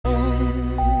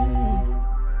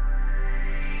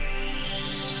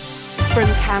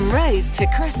Camrose to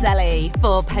Crossley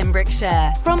for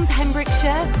Pembrokeshire. From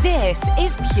Pembrokeshire, this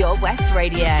is Pure West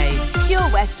Radio. Pure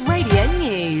West Radio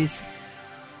News.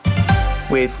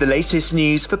 With the latest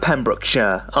news for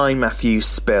Pembrokeshire, I'm Matthew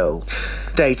Spill.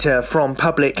 Data from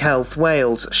Public Health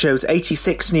Wales shows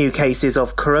 86 new cases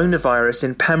of coronavirus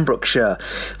in Pembrokeshire.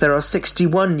 There are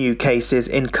 61 new cases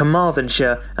in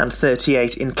Carmarthenshire and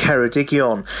 38 in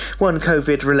Ceredigion. One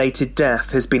COVID-related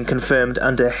death has been confirmed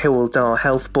under Hywel Dda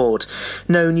Health Board.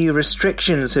 No new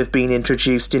restrictions have been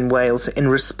introduced in Wales in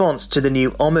response to the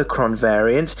new Omicron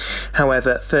variant.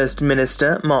 However, First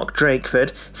Minister Mark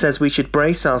Drakeford says we should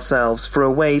brace ourselves for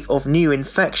a wave of new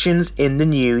infections in the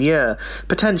new year,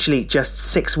 potentially just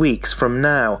 6 weeks from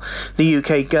now. The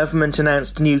UK government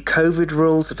announced new COVID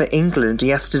rules for England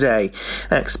yesterday.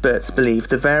 Experts believe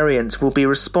the variant will be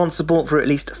responsible for at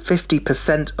least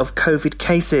 50% of COVID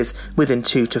cases within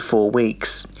 2 to 4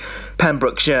 weeks.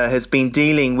 Pembrokeshire has been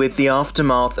dealing with the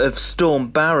aftermath of Storm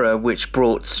Barra, which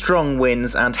brought strong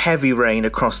winds and heavy rain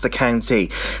across the county.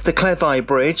 The Cleddau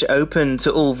Bridge opened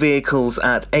to all vehicles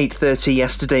at 8:30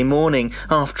 yesterday morning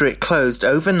after it closed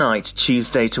overnight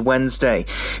Tuesday to Wednesday.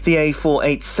 The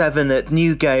A487 at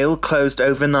Newgale closed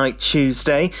overnight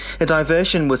Tuesday. A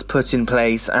diversion was put in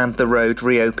place and the road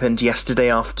reopened yesterday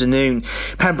afternoon.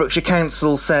 Pembrokeshire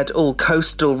Council said all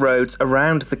coastal roads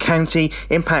around the county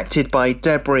impacted by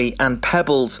debris and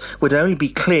pebbles would only be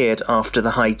cleared after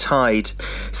the high tide.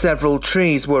 Several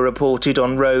trees were reported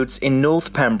on roads in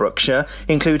North Pembrokeshire,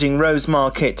 including Rose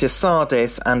Market to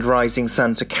Sardis and Rising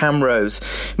Sun to Camrose.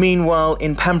 Meanwhile,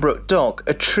 in Pembroke Dock,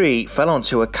 a tree fell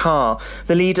onto a car.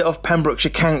 The leader of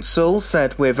Pembrokeshire Council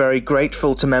said, "We're very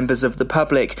grateful to members of the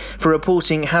public for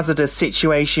reporting hazardous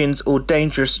situations or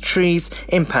dangerous trees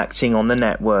impacting on the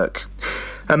network."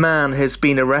 A man has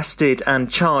been arrested and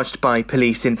charged by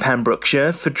police in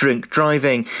Pembrokeshire for drink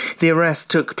driving. The arrest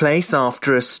took place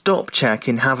after a stop check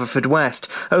in Haverfordwest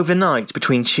overnight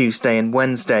between Tuesday and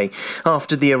Wednesday.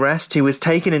 After the arrest, he was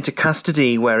taken into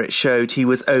custody where it showed he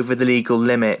was over the legal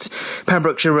limit.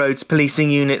 Pembrokeshire Roads Policing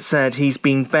Unit said he's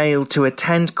been bailed to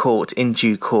attend court in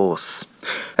due course.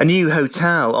 A new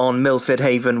hotel on Milford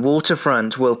Haven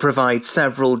waterfront will provide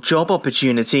several job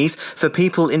opportunities for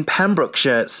people in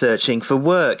Pembrokeshire searching for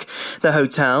work. The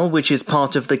hotel, which is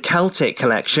part of the Celtic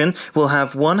collection, will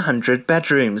have 100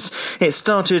 bedrooms. It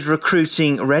started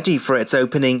recruiting ready for its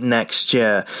opening next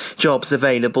year. Jobs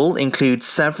available include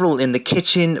several in the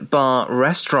kitchen, bar,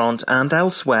 restaurant and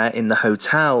elsewhere in the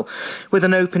hotel. With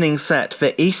an opening set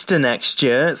for Easter next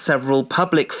year, several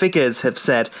public figures have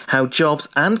said how jobs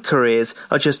and careers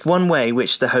are just one way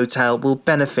which the hotel will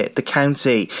benefit the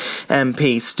county.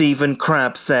 MP Stephen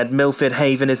Crabb said Milford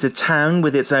Haven is a town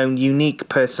with its own unique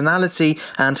personality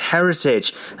and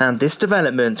heritage, and this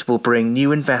development will bring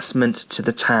new investment to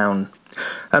the town.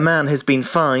 A man has been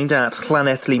fined at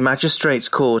Llanelli Magistrates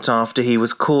Court after he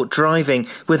was caught driving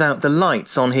without the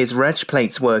lights on his reg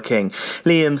plates working.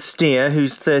 Liam Steer,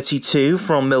 who's 32,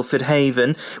 from Milford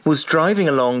Haven, was driving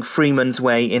along Freeman's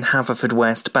Way in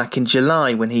Haverfordwest back in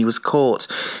July when he was caught.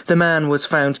 The man was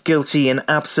found guilty in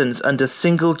absence under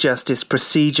single justice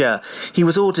procedure. He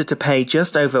was ordered to pay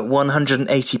just over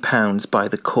 £180 by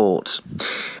the court.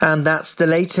 And that's the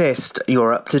latest.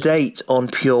 You're up to date on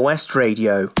Pure West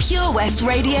Radio. Pure West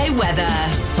Radio weather.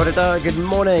 Good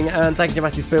morning, and thank you,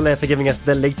 Matthew Spill, for giving us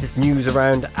the latest news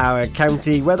around our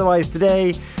county. Weather-wise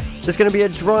today, there's going to be a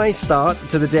dry start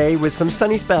to the day with some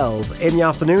sunny spells. In the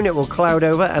afternoon, it will cloud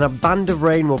over and a band of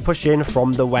rain will push in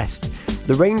from the west.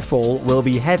 The rainfall will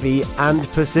be heavy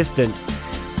and persistent.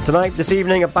 Tonight, this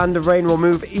evening, a band of rain will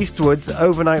move eastwards.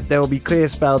 Overnight, there will be clear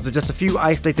spells with just a few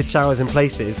isolated showers in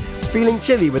places. Feeling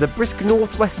chilly with a brisk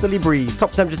northwesterly breeze.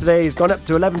 Top temperature today has gone up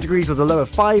to 11 degrees with a low of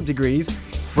 5 degrees.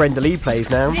 Brenda Lee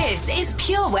plays now. This is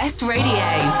Pure West Radio.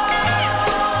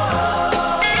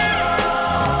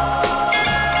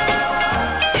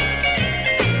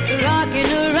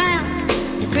 Rocking around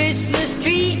the Christmas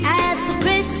tree at the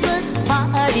Christmas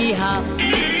party hop.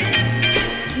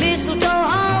 Mistletoe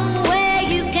hung where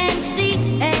you can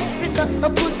see every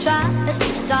couple tries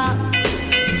to stop.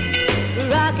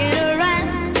 Rocking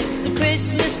around the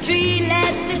Christmas tree,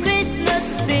 let the Christmas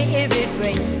spirit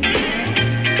ring.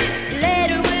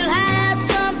 Later we'll have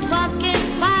some pumpkin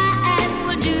pie and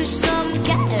we'll do some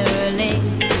caroling.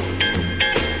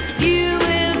 You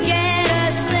will get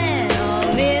a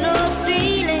sentimental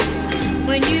feeling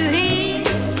when you hear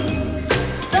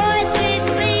voices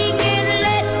singing,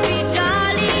 let's be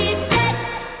jolly, deck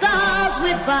the halls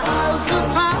with boughs of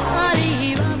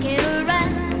holly. Rocking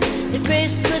around the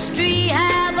Christmas tree,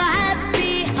 have a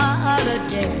happy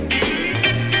holiday.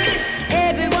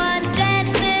 Everyone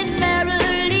dancing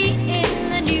merrily in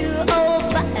the new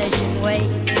old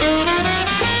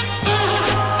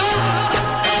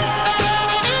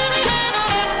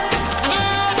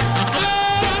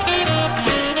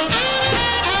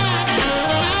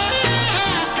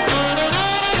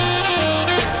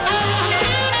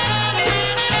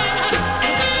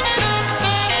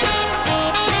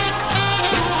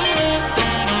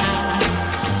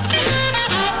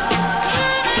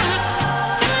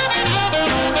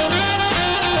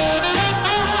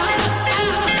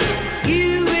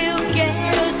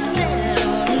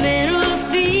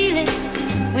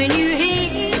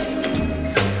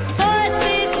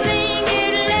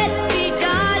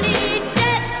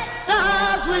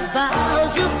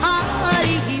boughs of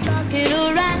holly rocking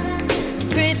around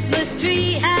the Christmas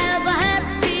tree. Have a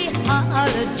happy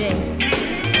holiday.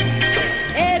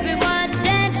 Everyone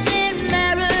dancing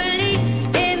merrily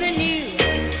in the new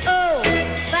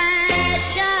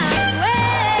old-fashioned way.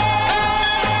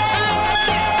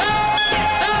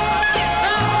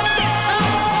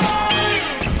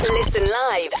 Listen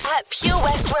live at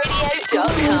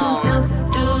purewestradio.com.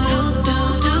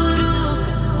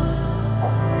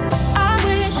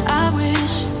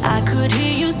 I could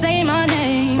hear you say my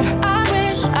name.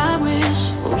 I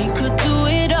wish we could do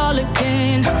it all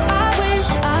again. I wish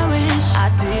I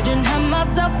didn't have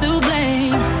myself to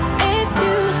blame. It's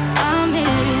you I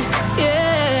miss,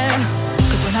 yeah.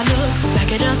 'Cause when I look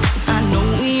back at us, I know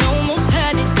we almost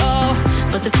had it all,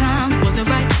 but the time wasn't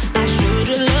right. I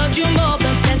should've loved you more,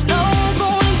 but there's no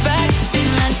going back.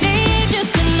 Still I need you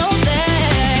to know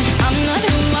that I'm not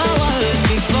who I was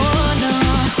before, no.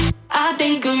 I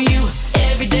think of you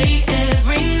every day,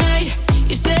 every night.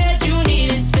 You said you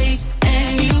needed space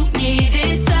and you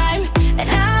needed time, and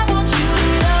I want you to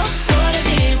know what I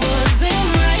did wasn't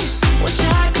right. Wish I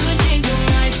could change your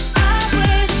mind. I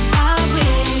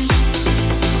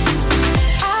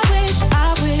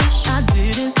wish I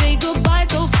didn't say goodbye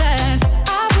so fast. I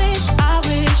wish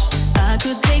I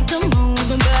could take the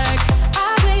moment back. I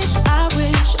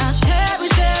wish I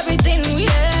cherished everything we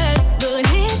had, but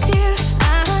it's you I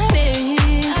miss.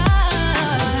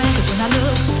 'Cause when I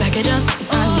look back at us,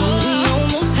 I know we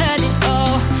almost had it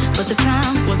all, but the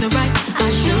time wasn't right. I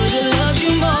should've loved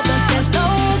you more, but there's no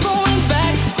going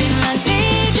back. Still I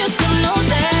need you to know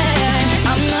that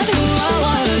I'm not who I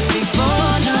was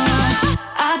before, no.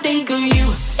 I think of you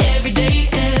every day,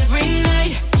 every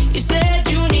night. You said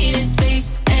you needed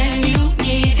space and you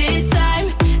needed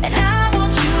time, and I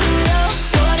want you to know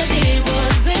what I did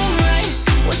wasn't right.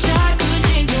 Wish I could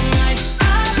change your mind. I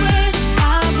wish.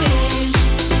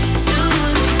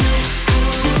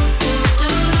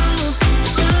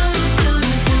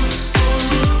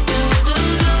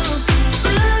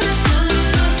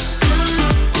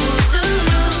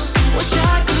 Wish I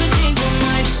could change your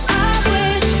mind. I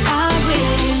wish.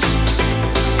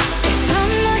 It's not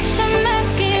much I'm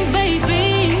asking, baby.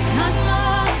 Not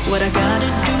much. What I gotta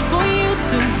do for you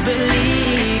to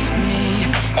believe me?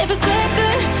 If a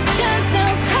second chance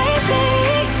sounds crazy,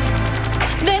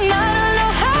 then I don't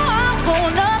know how I'm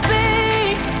gonna be.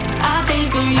 I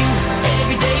think of you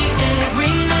every day,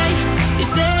 every night. You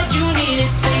said you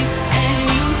needed space and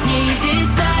you needed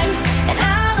time, and I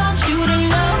want you to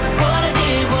know what I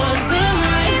did wasn't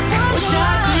right. Wish I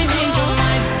could change your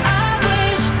mind. I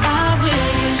wish.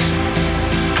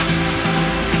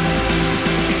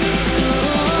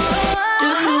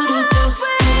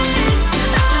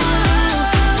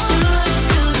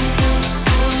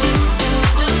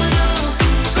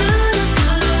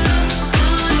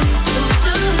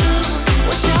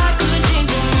 Wish I could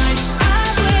change your mind. I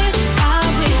wish. I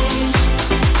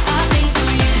think of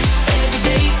you every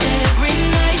day, every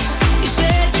night. You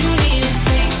said you needed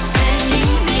space and you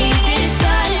needed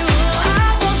time. I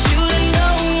want you to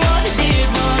know what I did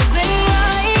wasn't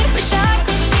right. Wish I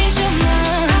could change your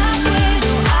mind.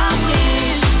 I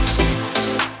wish.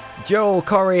 Joel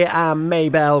Corey and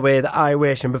Maybell with I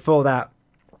Wish, and before that,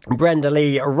 Brenda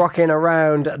Lee rocking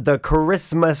around the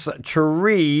Christmas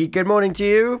tree. Good morning to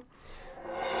you.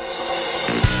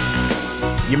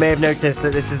 You may have noticed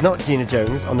that this is not Gina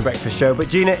Jones on The Breakfast Show, but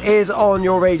Gina is on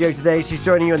your radio today. She's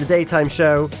joining you on the daytime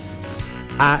show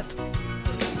at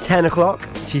 10 o'clock.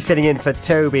 She's sitting in for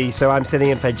Toby, so I'm sitting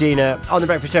in for Gina on The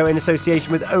Breakfast Show in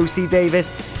association with OC Davis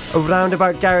of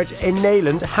Roundabout Garage in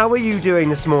Neyland. How are you doing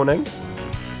this morning?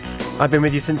 I've been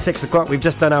with you since 6 o'clock. We've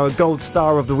just done our gold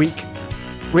star of the week,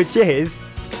 which is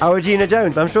our Gina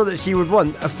Jones. I'm sure that she would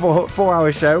want a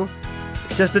four-hour show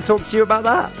just to talk to you about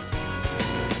that.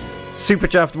 Super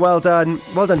chuffed. Well done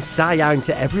to Dyer and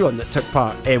to everyone that took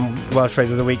part in Welsh Phrase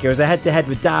of the Week. It was a head-to-head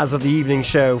with Daz of the evening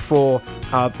show for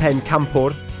our Pen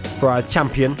Campor, for our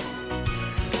champion.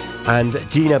 And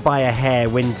Gina by a hair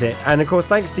wins it. And of course,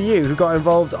 thanks to you who got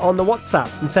involved on the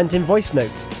WhatsApp and sent in voice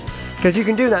notes. Because you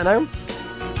can do that now.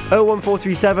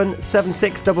 01437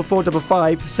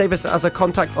 764455. Save us as a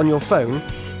contact on your phone,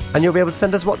 and you'll be able to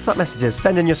send us WhatsApp messages.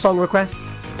 Send in your song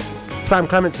requests. Sam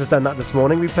Clements has done that this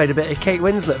morning. We played a bit of Kate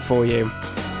Winslet for you.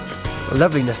 A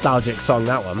lovely nostalgic song,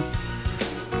 that one.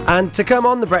 And to come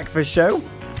on The Breakfast Show,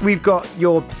 we've got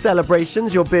your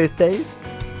celebrations, your birthdays.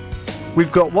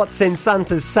 We've got What's in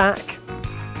Santa's Sack.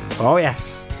 Oh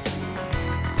yes.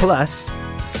 Plus,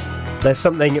 there's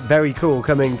something very cool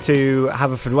coming to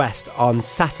Haverfordwest on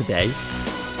Saturday,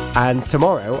 and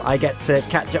tomorrow I get to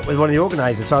catch up with one of the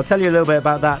organisers, so I'll tell you a little bit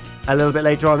about that a little bit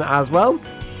later on as well.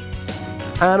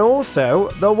 and also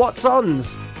the What's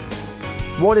Ons.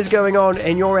 What is going on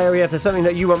in your area? If there's something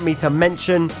that you want me to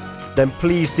mention, then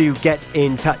please do get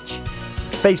in touch.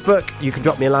 Facebook, you can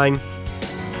drop me a line,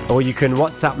 or you can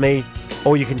WhatsApp me,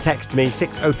 or you can text me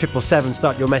 60777,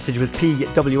 start your message with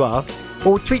PWR,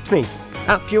 or tweet me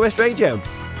at Pure West Radio.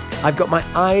 I've got my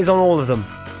eyes on all of them.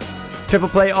 Triple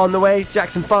Play on the way,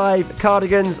 Jackson 5,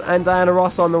 Cardigans and Diana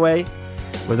Ross on the way,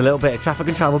 with a little bit of traffic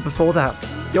and travel before that.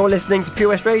 You're listening to Pure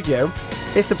West Radio.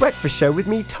 It's the breakfast show with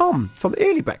me, Tom, from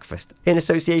Early Breakfast, in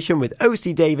association with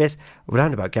O.C. Davis,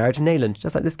 Roundabout Garage in Neyland,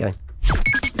 just like this guy.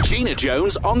 Gina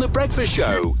Jones on The Breakfast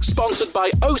Show, sponsored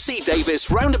by O.C.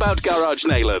 Davis, Roundabout Garage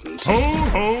Neyland. Ho,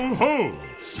 ho, ho!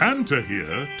 Santa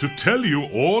here to tell you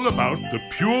all about the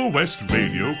Pure West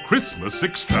Radio Christmas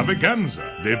Extravaganza,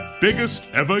 their biggest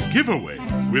ever giveaway,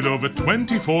 with over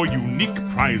 24 unique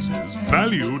prizes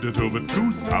valued at over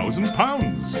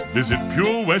 £2,000. Visit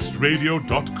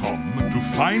purewestradio.com to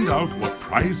find out what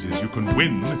prizes you can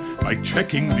win by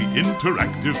checking the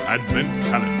interactive advent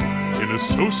calendar in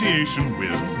association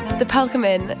with The Pelcom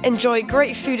Inn. Enjoy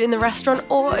great food in the restaurant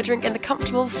or a drink in the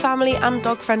comfortable family and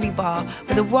dog-friendly bar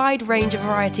with a wide range of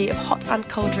variety of hot and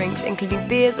cold drinks, including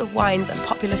beers, wines and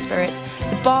popular spirits.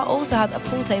 The bar also has a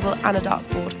pool table and a darts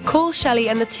board. Call Shelley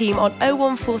and the team on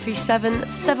 01437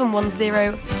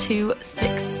 710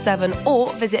 267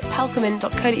 or visit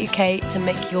pelcomin.co.uk to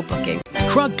make your booking.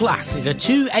 Krug Glass is a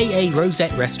 2AA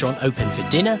Rosette restaurant open for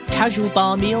dinner, casual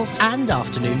bar meals and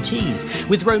afternoon teas,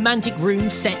 with romantic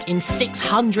rooms set in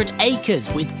 600 acres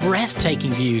with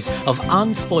breathtaking views of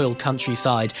unspoiled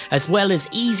countryside, as well as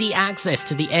easy access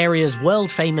to the area's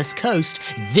world-famous coast.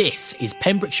 This is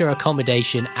Pembrokeshire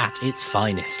accommodation at its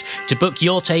finest. To book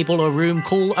your table or room,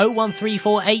 call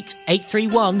 01348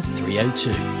 831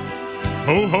 302.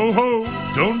 Ho, ho, ho!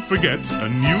 Don't forget, a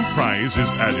new prize is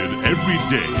added every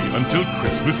day until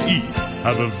Christmas Eve.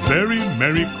 Have a very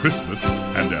Merry Christmas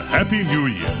and a Happy New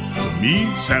Year from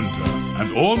me, Santa,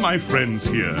 and all my friends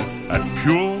here at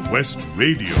Pure West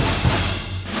Radio.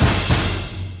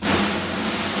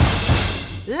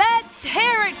 Let's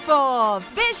hear it for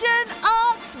Vision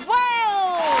Arts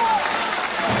Wales!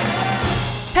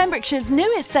 Pembrokeshire's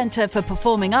newest centre for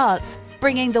performing arts,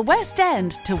 bringing the West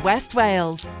End to West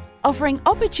Wales. Offering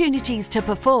opportunities to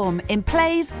perform in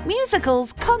plays,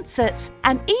 musicals, concerts,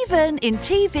 and even in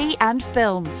TV and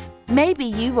films. Maybe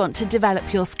you want to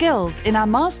develop your skills in our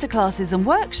masterclasses and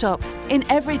workshops in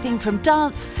everything from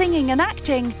dance, singing and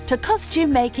acting to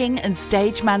costume making and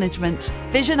stage management.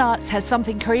 Vision Arts has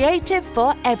something creative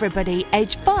for everybody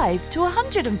aged 5 to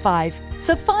 105.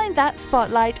 So find that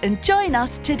spotlight and join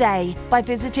us today by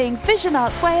visiting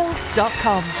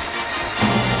visionartswales.com.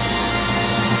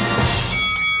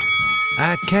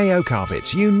 At KO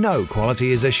Carpets, you know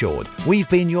quality is assured. We've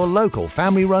been your local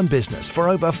family-run business for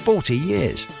over 40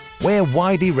 years. We're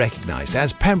widely recognised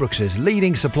as Pembrokeshire's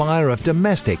leading supplier of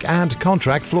domestic and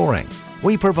contract flooring.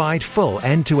 We provide full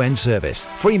end-to-end service,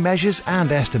 free measures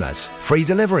and estimates, free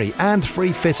delivery and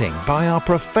free fitting by our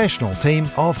professional team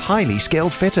of highly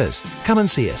skilled fitters. Come and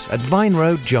see us at Vine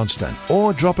Road, Johnston,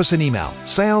 or drop us an email,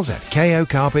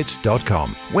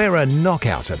 sales@kocarpets.com. We're a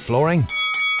knockout at flooring.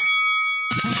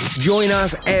 Join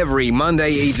us every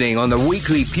Monday evening on the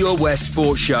weekly Pure West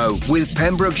Sports Show with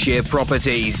Pembrokeshire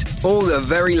Properties. All the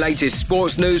very latest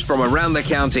sports news from around the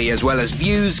county, as well as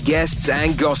views, guests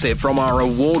and gossip from our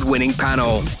award-winning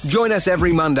panel. Join us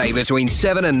every Monday between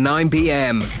 7 and 9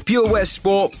 p.m. Pure West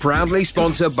Sport, proudly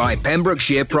sponsored by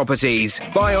Pembrokeshire Properties.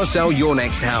 Buy or sell your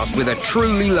next house with a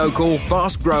truly local,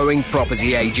 fast-growing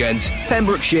property agent.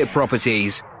 Pembrokeshire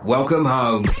Properties. Welcome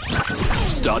home.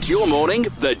 Start your morning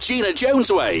the Gina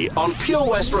Jones way on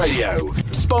Pure West Radio.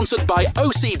 Sponsored by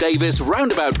O.C. Davis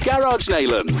Roundabout Garage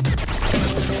Neyland.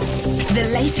 The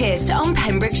latest on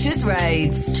Pembrokeshire's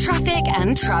roads, traffic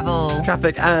and travel.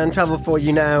 Traffic and travel for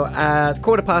you now at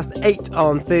 8:15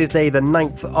 on Thursday the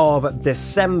 9th of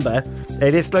December.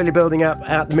 It is slowly building up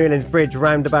at Merlin's Bridge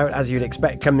roundabout, as you'd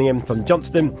expect, coming in from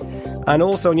Johnston. And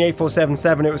also on the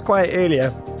A477, it was quiet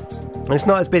earlier. It's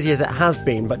not as busy as it has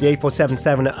been, but the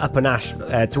A477 at Upper Nash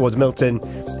towards Milton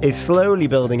is slowly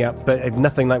building up, but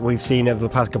nothing like we've seen over the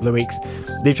past couple of weeks.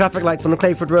 The traffic lights on the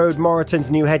Clayford Road, Moreton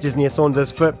to New Hedges near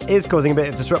Saunders Foot is causing a bit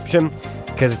of disruption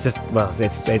because it's just, well,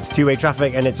 it's two-way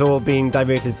traffic and it's all being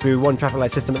diverted through one traffic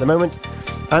light system at the moment.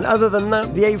 And other than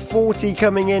that, the A40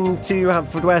 coming into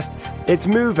Haverfordwest, it's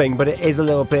moving, but it is a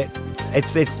little bit...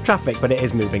 It's traffic, but it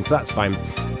is moving, so that's fine.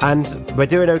 And we're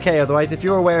doing okay otherwise. If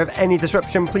you're aware of any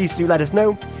disruption, please do let us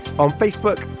know on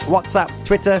Facebook, WhatsApp,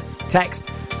 Twitter, text,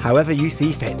 however you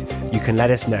see fit. You can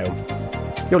let us know.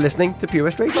 You're listening to Pure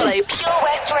West Radio. Follow Pure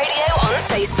West Radio on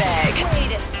Facebook.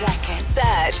 Wait a second.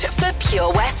 Search for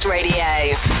Pure West Radio.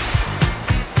 I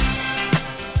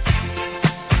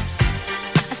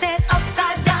said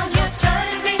upside down, you're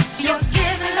turning me. You're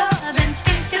giving love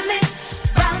instinctively.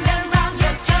 Round and round,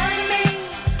 you're turning me.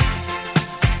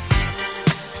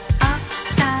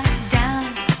 Upside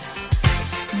down,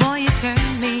 boy, you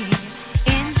turn me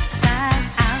inside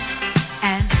out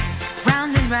and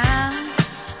round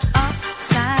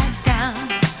upside down.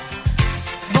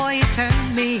 Boy, you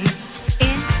turn me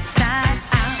inside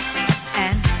out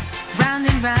and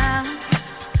round.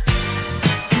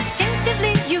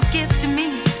 Instinctively you give to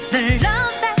me the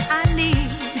love that I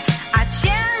need. I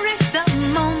cherish the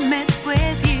moments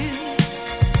with you.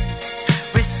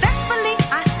 Respectfully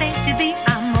I say to thee,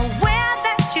 I'm aware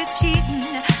that you're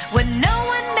cheating when no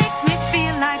one makes me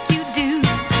feel like you do.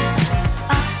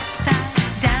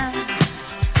 Upside down,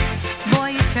 boy,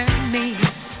 you turn me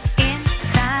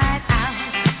inside out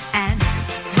and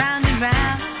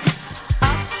round.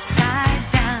 Upside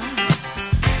down,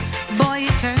 boy,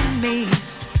 you turn me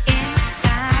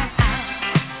inside out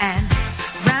and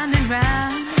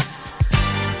round.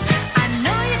 I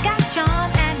know you got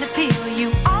charm and appeal.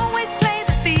 You always play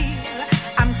the field.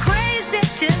 I'm crazy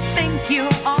to think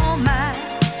you're all mine.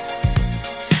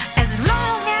 As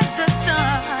long as the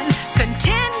sun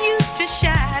continues to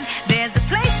shine, there's a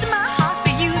place in my heart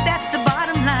for you. That's the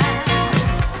bottom line.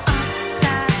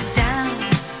 Upside down,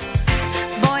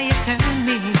 boy, you turn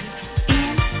me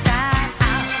inside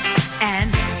out and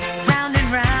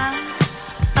round.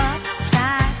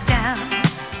 Upside down,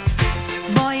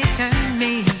 boy, you turn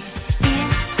me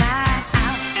inside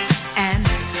out and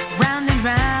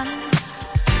round.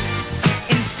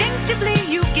 Instinctively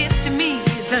you give to me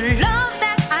the love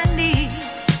that I need.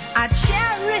 I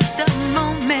cherish the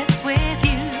moments with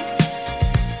you.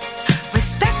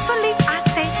 Respectfully I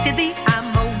say to thee, I'm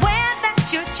aware that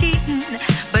you're cheating,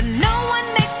 but no one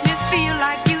makes me feel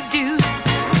like you do.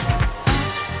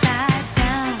 Upside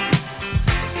down,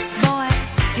 boy,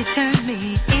 you turn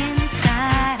me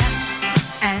inside out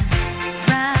and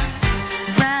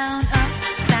round.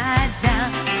 Upside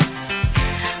down,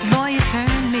 boy, you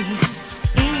turn me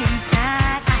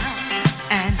inside out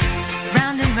and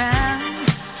round.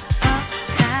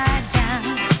 Upside down,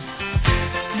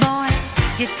 boy,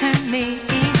 you turn me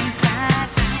inside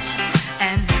out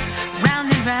and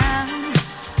round.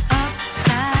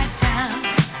 Upside down,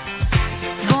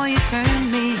 boy, you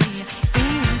turn me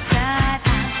inside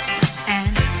out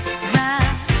and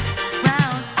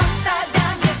round. Upside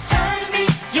down, you turn me.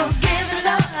 You're giving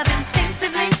love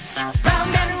instinctively.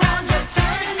 Round and round, you're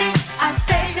turning me. I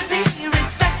say to thee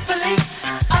respectfully.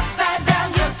 Upside down,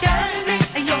 you're turning me.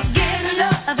 You're giving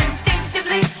love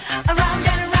instinctively. Around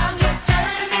and around, you're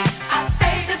turning me. I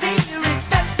say to thee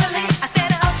respectfully. I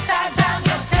said upside down,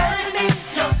 you're turning me.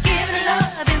 You're giving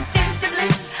love instinctively.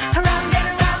 Around and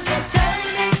around, you're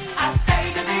turning me. I say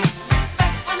to thee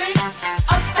respectfully.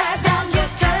 Upside down,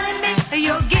 you're turning me.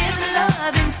 You're giving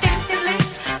love instinctively.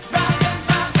 Round and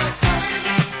round, you're turning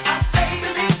me. I say to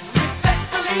thee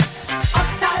respectfully.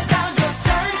 Upside down, you're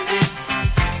turning me.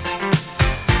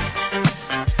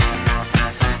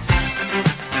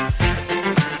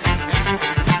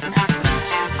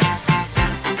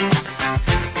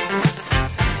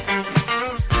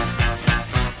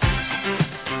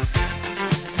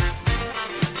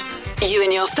 You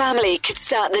and your family could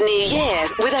start the new year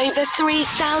with over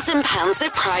 £3,000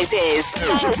 of prizes.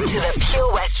 Thanks to the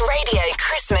Pure West Radio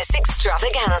Christmas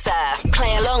Extravaganza.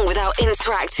 Play along with our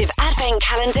interactive advent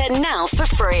calendar now for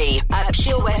free at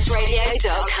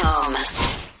purewestradio.com.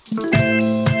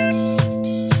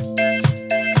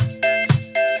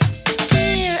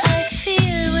 Dear, I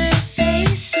fear we're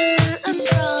facing a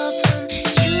problem.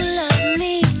 You love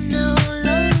me no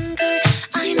longer,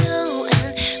 I know,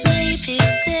 and maybe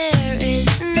there is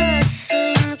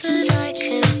nothing that I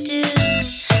can do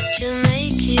to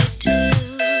make you do.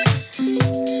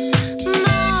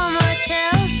 Mama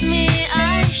tells me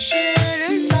I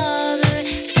shouldn't bother,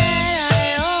 that I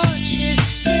ought just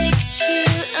stick to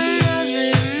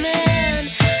another man.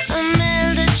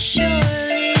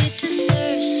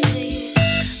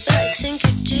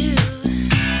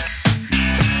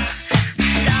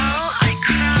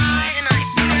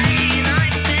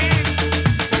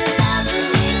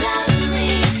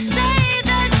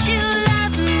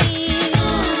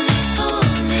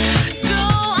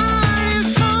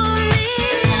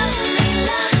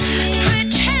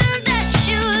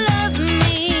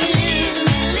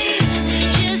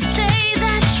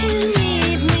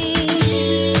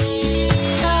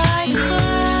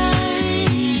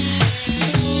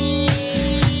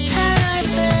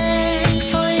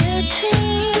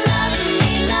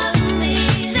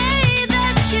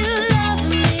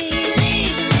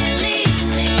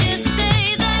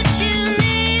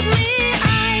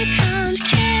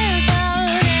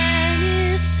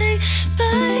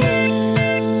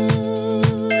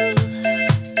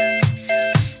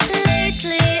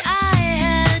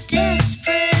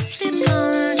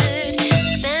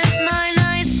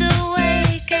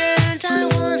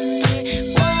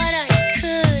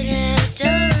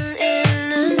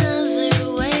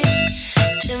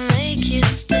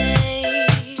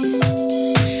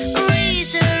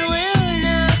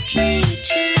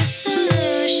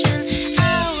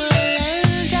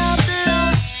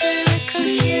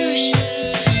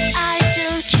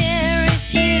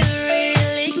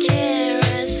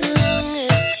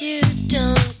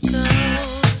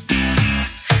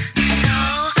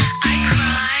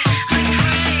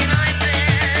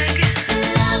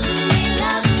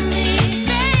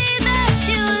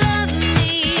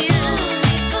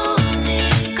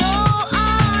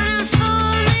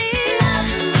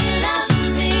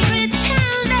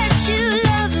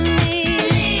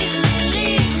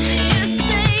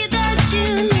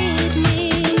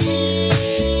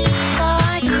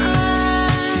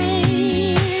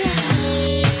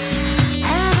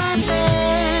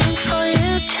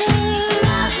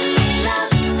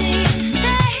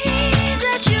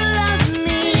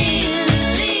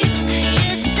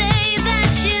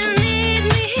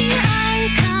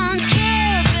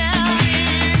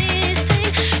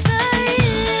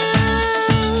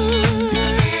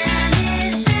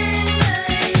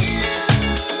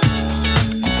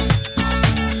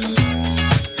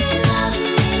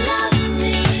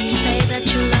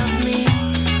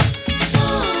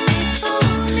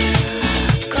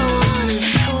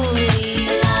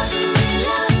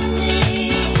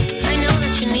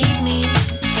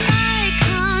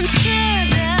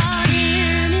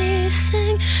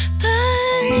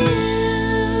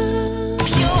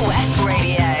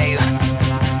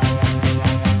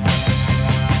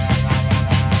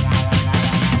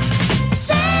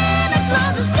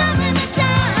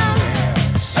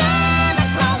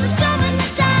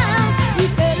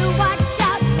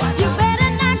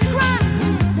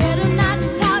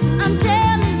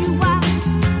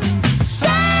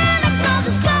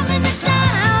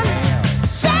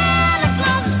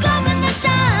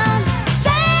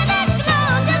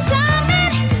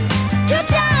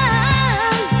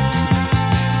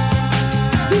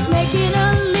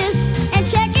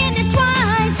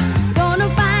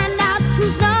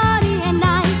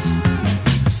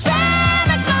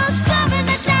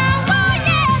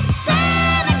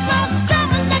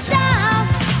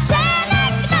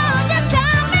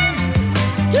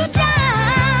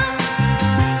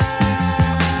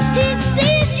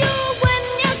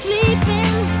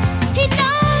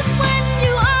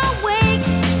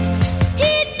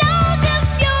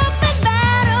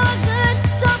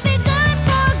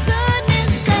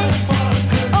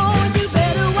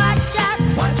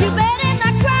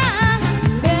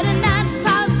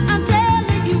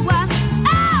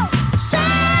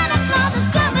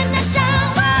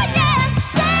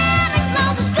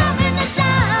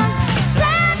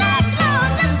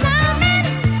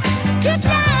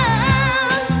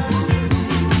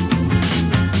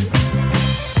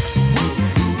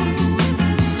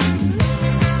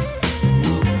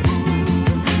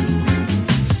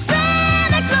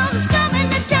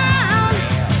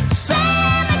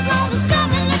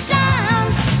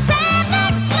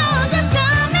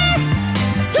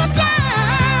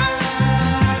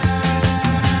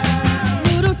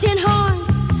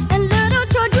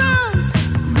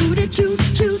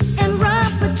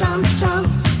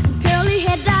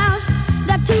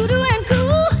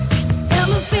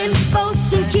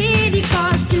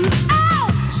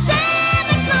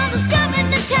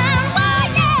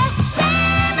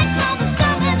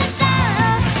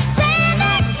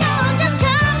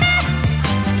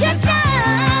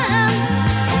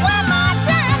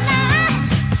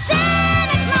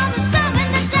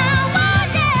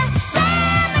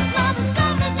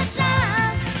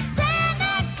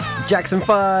 Jackson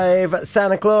 5,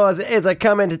 Santa Claus is a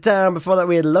coming to town. Before that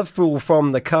we had Love Fool from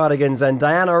the Cardigans and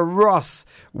Diana Ross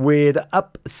with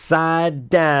Upside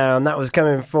Down. That was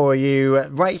coming for you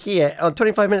right here on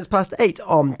 25 minutes past 8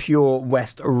 on Pure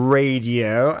West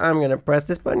Radio. I'm going to press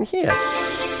this button here.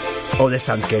 Oh, this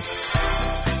sounds good.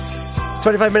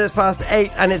 25 minutes past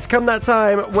 8, and it's come that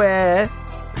time where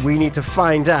we need to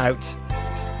find out.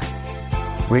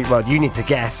 Well, you need to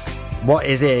guess what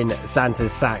is in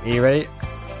Santa's sack. Are you ready?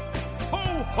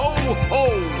 Ho, ho!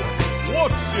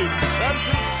 What's in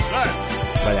Santa's sack?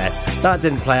 Well, that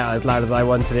didn't play out as loud as I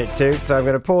wanted it to, so I'm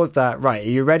going to pause that. Right, are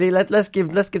you ready? Let's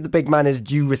give the big man his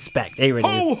due respect. Here it is.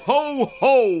 Ho, ho,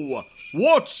 ho!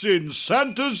 What's in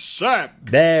Santa's sack?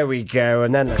 There we go,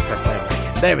 and then let's press play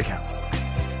again. There we go.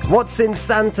 What's in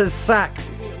Santa's sack?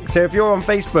 So if you're on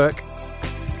Facebook,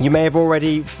 you may have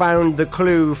already found the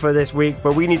clue for this week,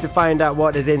 but we need to find out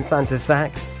what is in Santa's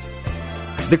sack.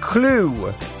 The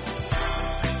clue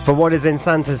for what is in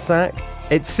Santa's sack,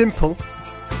 it's simple.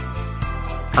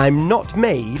 I'm not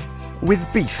made with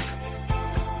beef.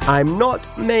 I'm not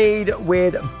made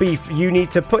with beef. You need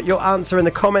to put your answer in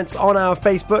the comments on our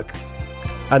Facebook,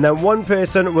 and then one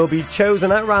person will be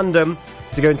chosen at random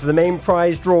to go into the main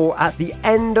prize draw at the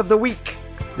end of the week.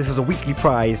 This is a weekly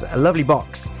prize, a lovely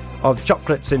box of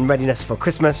chocolates in readiness for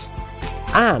Christmas,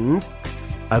 and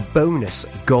a bonus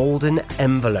golden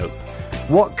envelope.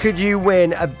 What could you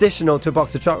win additional to a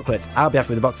box of chocolates? I'll be happy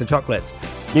with a box of chocolates.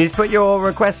 You need to put your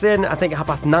requests in, I think at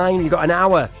 9:30. You've got an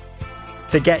hour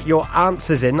to get your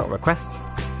answers in, not requests.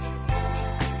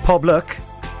 Pob, look.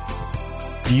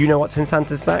 Do you know what's in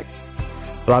Santa's sack?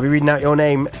 Well, I'll be reading out your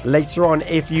name later on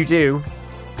if you do,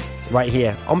 right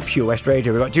here on Pure West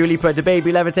Radio. We've got Dua Lipa, The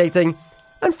Baby, Levitating,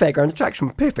 and Fairground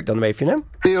Attraction. Perfect on the way, if you know.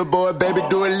 Billboard, baby,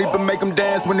 do a leap and make them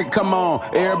dance when they come on.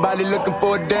 Everybody looking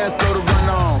for a dance floor to run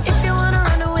on. If you wanna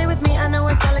run away with me, I know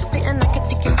a galaxy and I can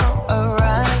take you for a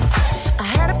ride. I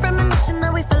had a premonition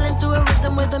that we fell into a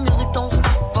rhythm where the music don't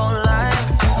stop for life.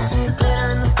 Glitter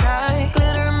in the sky,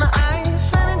 glitter in my eyes,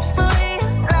 shining just the way you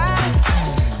like.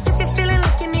 If you're feeling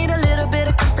like you need a little bit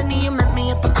of company, you met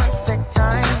me at the perfect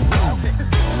time.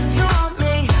 You want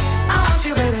me, I want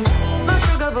you, baby, my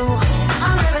sugar boo.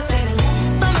 I'm levitating,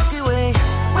 the Milky Way,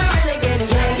 we're renegading.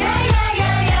 Yeah, yeah, yeah,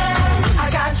 yeah, yeah. I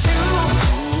got you,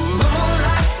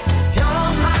 moonlight,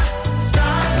 you're my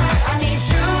starlight. I need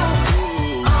you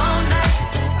all night.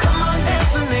 Come on,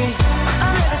 dance with me.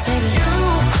 I'm levitating. You,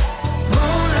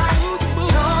 moonlight,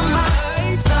 you're my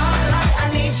starlight. I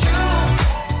need you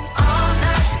all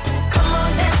night. Come on,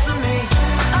 dance with me.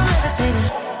 I'm levitating.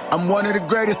 I'm one of the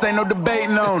greatest, ain't no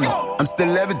debating on it. I'm still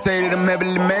levitated, I'm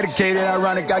heavily medicated.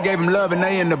 Ironic, I gave him love and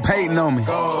they end up hating on me.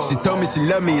 She told me she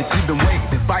loved me and she been waiting.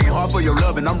 Been fighting hard for your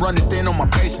love and I'm running thin on my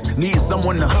patience. Needing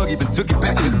someone to hug, even took it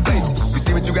back to the basics. You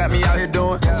see what you got me out here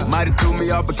doing? Might have threw me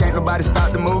off, but can't nobody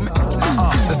stop the movement.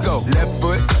 Let's go. Left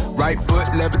foot, right foot,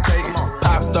 levitating.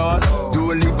 Pop stars,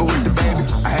 do a leap with the baby.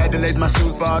 I had to lace my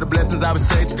shoes for all the blessings I was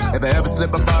chasing. If I ever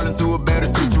slip, I fall into a better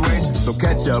situation. So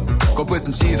catch up, go put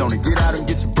some cheese on it, get out and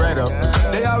get your bread up.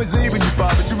 They always leave when you fall,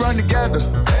 but you run together.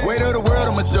 Weight of the world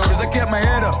on my shoulders, I kept my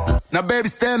head up. Now baby,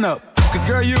 stand up, cause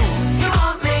girl, you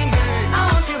want me, I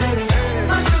want you, baby,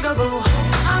 my sugar boo.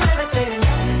 I'm levitating,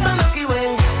 the Milky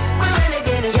Way, we're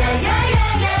renegading. Yeah, yeah,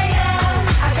 yeah, yeah,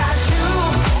 yeah. I got you,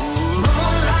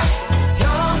 moonlight,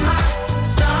 you're my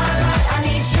starlight. I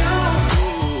need you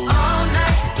all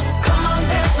night. Come on,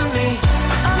 dance with me.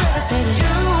 I'm levitating.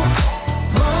 You,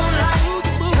 moonlight,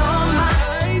 you're my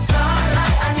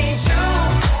starlight. I need you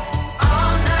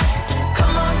all night.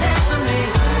 Come on, dance with me.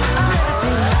 I'm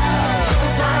levitating. You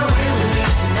can fly away with me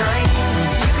tonight.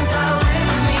 So you can fly away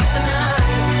with me tonight.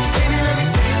 Baby, let me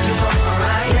take you for a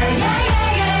ride. Yeah, yeah, yeah,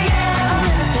 yeah, yeah. I'm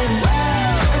levitating.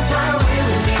 You can fly away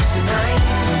with me tonight.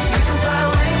 So you can fly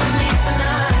away with me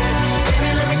tonight.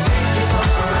 Baby, let me take you for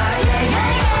a ride. Yeah, yeah,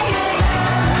 yeah, yeah,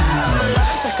 yeah. My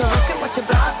love is like a rocket, watch it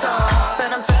blast off.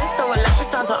 And I'm feeling so electric,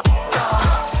 dance on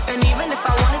off. And even if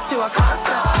I wanted to, I can't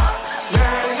stop. Yeah,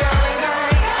 yeah,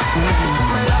 yeah,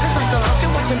 yeah. My love is like a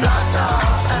rocket, watch it blast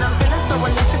off. And I'm feeling so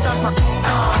electric, dance my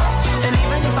off. And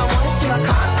even if I wanted to, I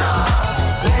can't stop.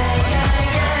 Yeah, yeah,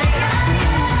 yeah,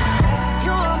 yeah.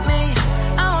 You want me,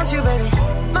 I want you, baby,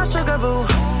 my sugar boo.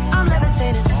 I'm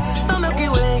levitating, the Milky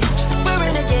Way, we're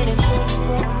renegading.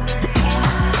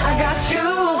 I got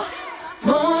you,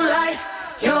 moonlight,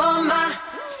 you're my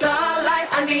starlight.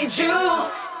 I need you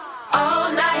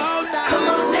all night. Come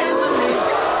on, dance with me.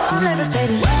 I'm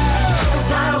levitating. You can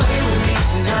fly away with me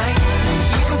tonight.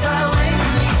 You can fly away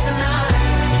with me tonight.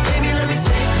 Baby, let me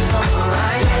take you for a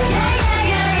ride. Yeah, yeah, yeah,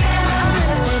 yeah, yeah. I'm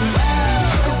levitating.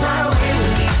 You can fly away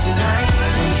with me tonight.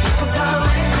 You can fly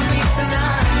away with me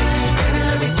tonight.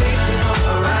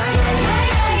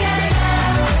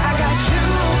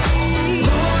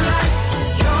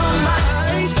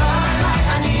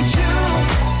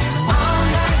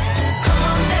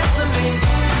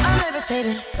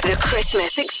 levitating. The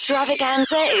Christmas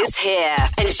extravaganza is here,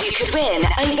 and you could win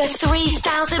over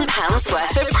 £3,000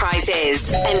 worth of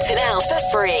prizes. Enter now for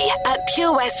free at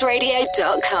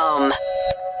purewestradio.com.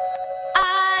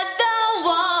 I don't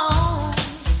want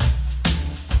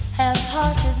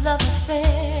half-hearted love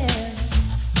affairs.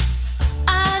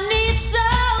 I need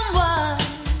someone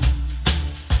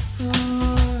who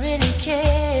really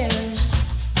cares.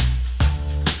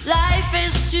 Life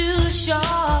is too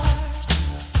short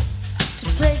to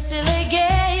play silly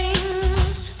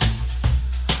games.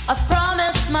 I've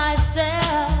promised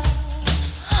myself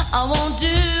I won't do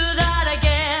that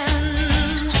again.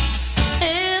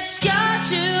 It's got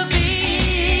to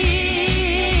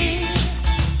be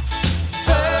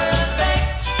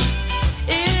perfect.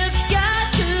 It's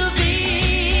got to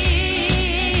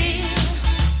be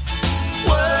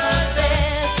worth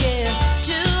it. Yeah.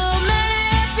 Too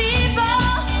many people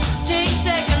take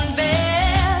second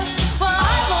best. Well,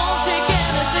 I won't take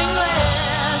anything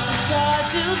less. It's got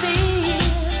to be,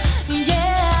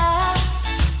 yeah,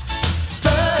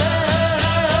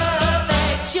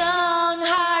 perfect. Young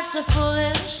hearts are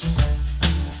foolish.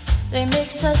 They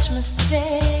make such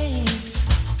mistakes.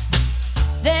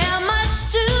 They're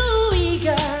much too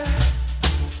eager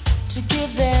to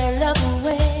give their love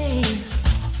away.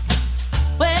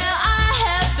 Well, I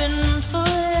have been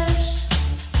foolish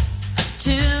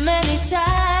too many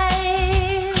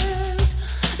times.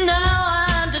 Now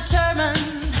I'm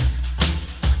determined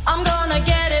I'm gonna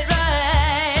get it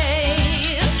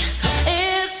right.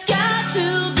 It's got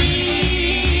to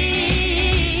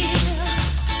be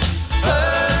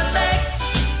perfect.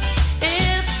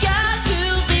 It's got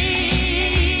to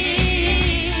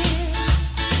be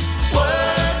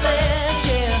worth it.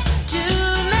 Yeah.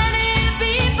 Too many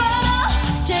people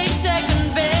take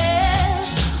second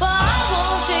best. Well, I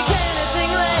won't take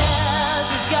anything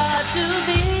less. It's got to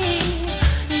be,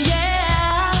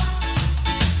 yeah,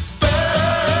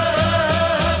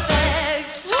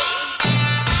 perfect.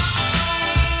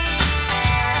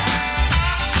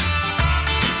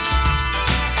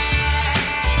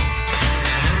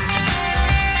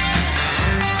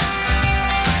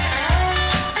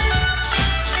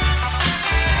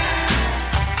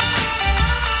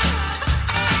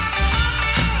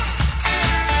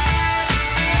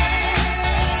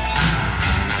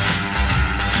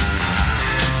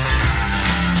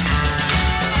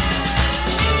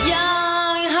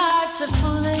 Young hearts are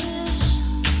foolish.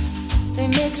 They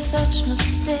make such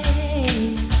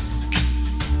mistakes.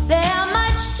 They're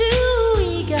much too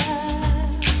eager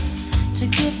to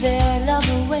give their love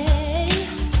away.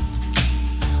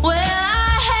 Well,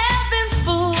 I have been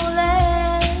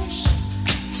foolish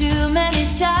too many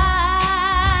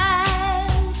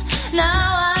times.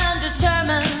 Now I'm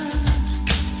determined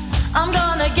I'm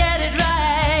gonna get it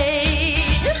right.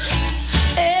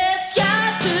 It's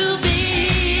got to be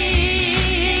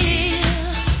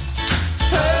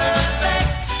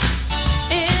perfect.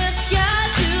 It's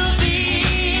got to be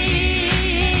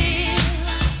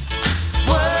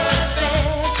worth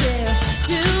it. Yeah.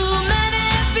 Too many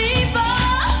people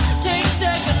take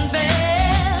second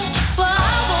best. Well, I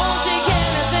won't take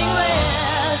anything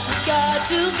less. It's got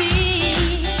to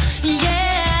be,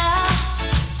 yeah,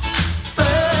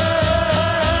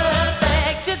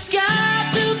 perfect. It's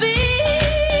got to be,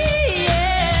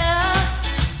 yeah,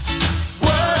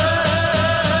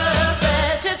 worth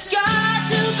it. It's got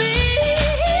to be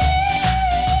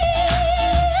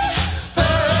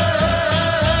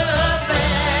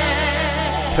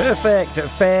Perfect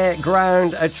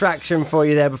fairground attraction for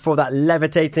you there before that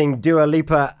levitating Dua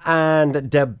Lipa and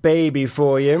Da Baby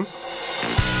for you.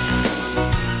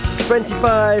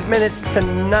 25 minutes to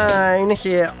 9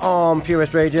 here on Pure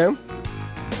West Radio.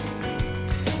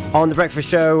 On The Breakfast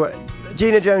Show,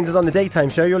 Gina Jones is on the daytime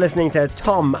show. You're listening to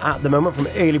Tom at the moment from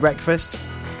Early Breakfast.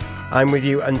 I'm with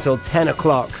you until 10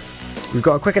 o'clock. We've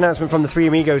got a quick announcement from the Three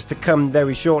Amigos to come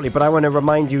very shortly, but I want to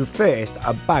remind you first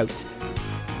about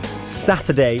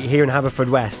Saturday here in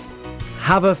Haverfordwest.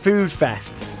 Have a Food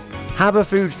Fest. Have a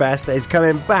Food Fest is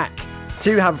coming back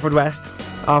to Haverfordwest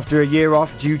after a year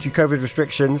off due to COVID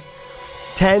restrictions.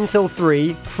 10 till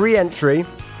 3, free entry.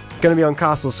 Going to be on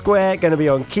Castle Square, going to be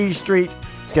on Key Street.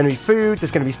 It's going to be food, there's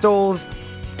going to be stalls.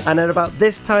 And at about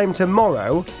this time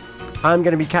tomorrow, I'm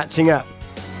going to be catching up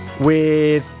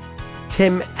with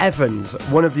Tim Evans,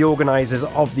 one of the organisers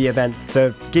of the event,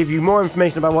 to give you more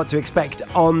information about what to expect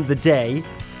on the day.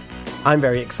 I'm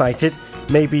very excited.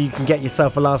 Maybe you can get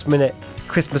yourself a last minute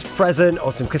Christmas present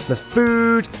or some Christmas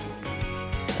food.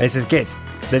 This is good.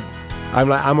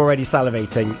 I'm already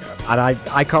salivating, and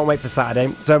I can't wait for Saturday.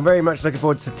 So I'm very much looking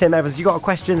forward to Tim Evans. You got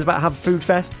questions about Have a Food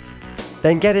Fest?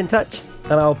 Then get in touch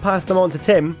and I'll pass them on to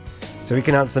Tim so we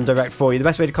can answer them direct for you. The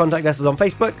best way to contact us is on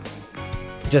Facebook.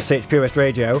 Just search Pure West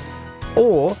Radio.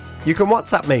 Or you can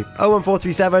WhatsApp me,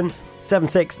 01437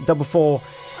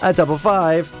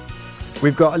 764455.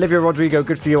 We've got Olivia Rodrigo,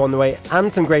 Good For You on the way,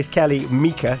 and some Grace Kelly,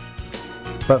 Mika.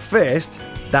 But first,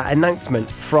 that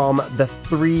announcement from the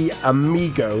Three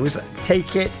Amigos.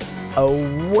 Take it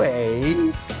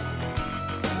away.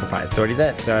 In fact, it's already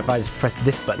there. So if I just press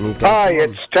this button, he's going. Hi,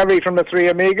 it's Terry from the Three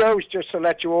Amigos. Just to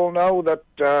let you all know that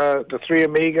the Three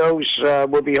Amigos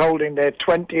will be holding their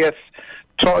 20th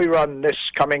toy run this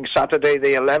coming Saturday,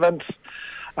 the 11th.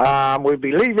 We'll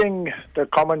be leaving the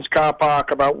Commons car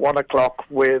park about 1 o'clock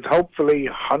with hopefully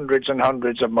hundreds and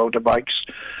hundreds of motorbikes,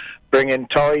 bringing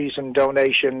toys and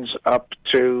donations up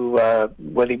to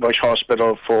Willie Bush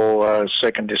Hospital for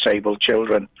sick and disabled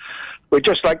children. We'd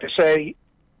just like to say,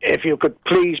 if you could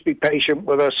please be patient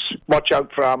with us, watch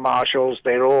out for our marshals.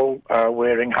 They're all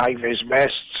wearing high-vis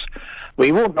vests.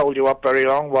 We won't hold you up very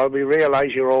long while we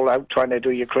realise you're all out trying to do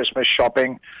your Christmas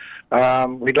shopping.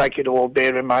 We'd like you to all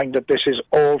bear in mind that this is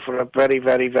all for a very,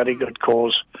 very, very good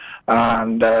cause,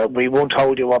 and we won't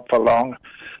hold you up for long.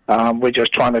 We're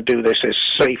just trying to do this as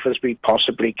safe as we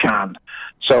possibly can.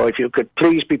 So if you could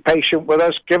please be patient with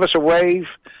us, give us a wave.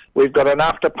 We've got an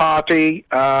after party.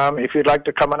 If you'd like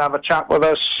to come and have a chat with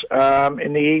us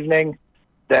in the evening,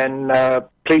 then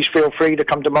please feel free to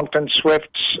come to Monkton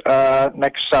Swifts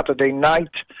next Saturday night,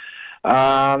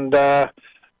 and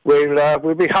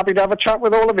we'll be happy to have a chat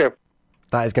with all of you.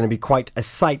 That is going to be quite a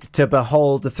sight to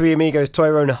behold. The Three Amigos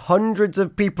Toy Run, hundreds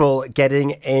of people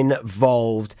getting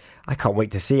involved. I can't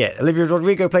wait to see it. Olivia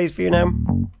Rodrigo plays for you now.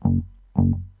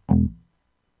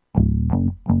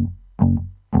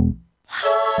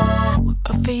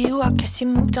 Good for you, I guess you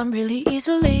moved on really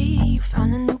easily. You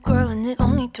found a new girl and it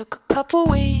only took a couple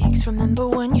weeks. Remember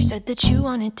when you said that you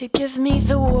wanted to give me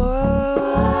the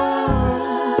world?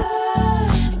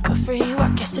 And good for you, I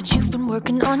guess that you've been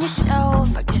working on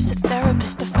yourself. I guess the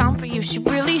therapist I found for you should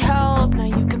really help. Now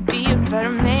you can be a better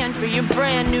man for your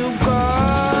brand new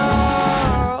girl.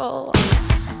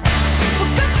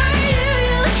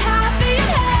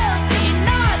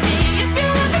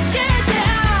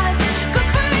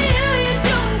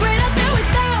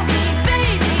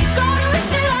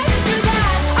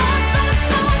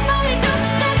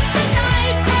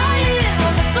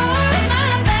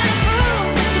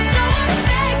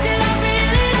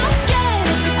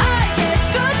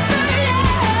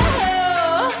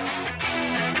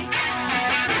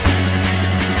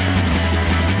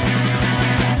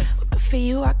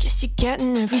 I guess you're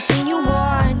getting everything you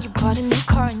want. You bought a new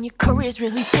car and your career's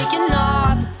really taking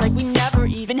off. It's like we never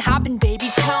even happened, baby.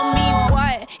 Tell me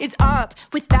what is up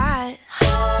with that.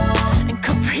 And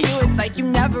good for you, it's like you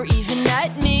never even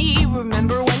met me.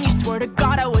 Remember when you swore to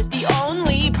God I was the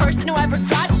only person who ever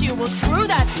got you? Well, screw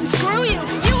that and screw you.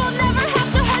 You will never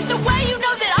have to hurt the way you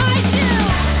know that I do.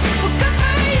 Well, good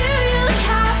for you, you look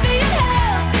happy and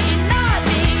healthy. Not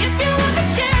me, if you ever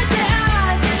cared to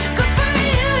ask. Good for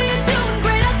you, you're doing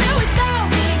great out there without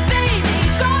me, baby.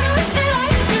 God, I wish that I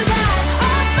could do that.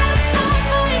 All last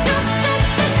night, I've spent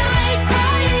the night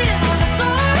crying on the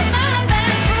floor of my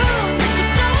bedroom. But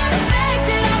you're so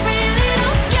unaffected, I really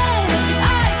don't get it. But I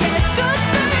guess good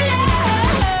for you.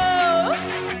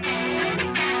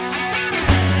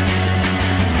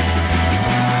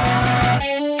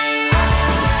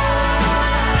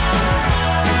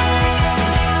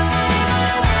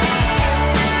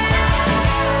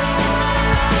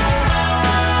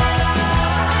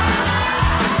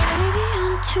 Maybe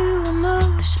I'm too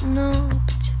emotional,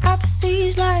 but your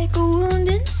apathy's like a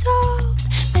wounded soul.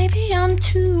 Maybe I'm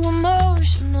too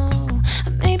emotional,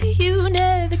 or maybe you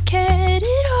never cared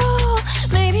at all.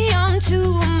 Maybe I'm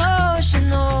too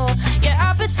emotional, your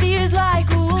apathy is like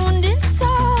a wounded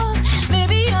soul.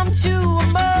 Maybe I'm too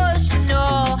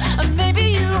emotional, or maybe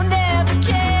you never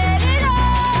cared at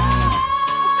all.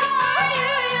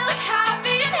 You look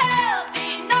happy and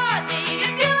healthy, not me,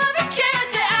 if you ever cared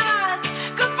to ask.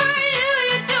 Good for you,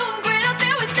 you're doing great out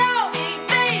there without me,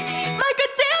 baby. Like a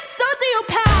damn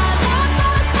sociopath. I've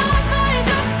lost my mind,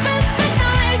 I've spent the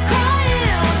night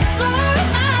crying on the floor of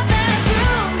my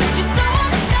bedroom. But you're so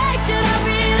unaffected, I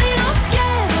really don't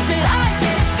get it. But I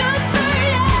guess good for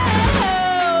you.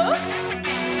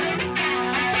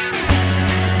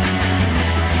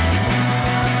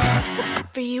 Good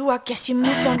for you, I guess you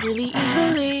moved on really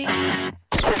easily.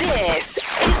 This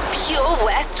is Pure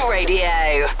West Radio.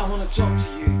 I wanna talk to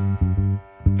you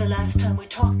and last time we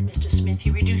talked, Mr. Smith,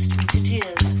 you reduced me to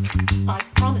tears. I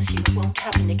promise you it won't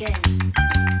happen again.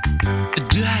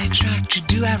 Do I attract you?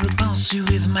 Do I repulse you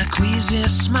with my queasy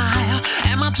smile?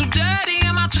 Am I too dirty?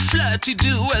 Am I too flirty?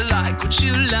 Do I like what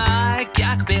you like?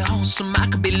 I could be wholesome, I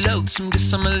could be loathsome,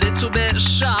 guess I'm a little bit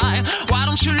shy. Why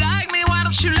don't you like me? Why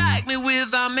don't you like me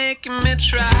without making me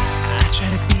try? I try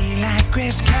to be like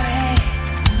Grace Kelly,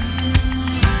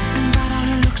 but all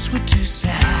her looks were too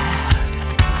sad.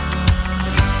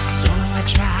 So I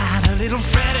tried a little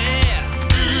Freddie.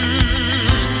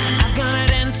 I've got an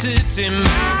entity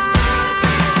mind.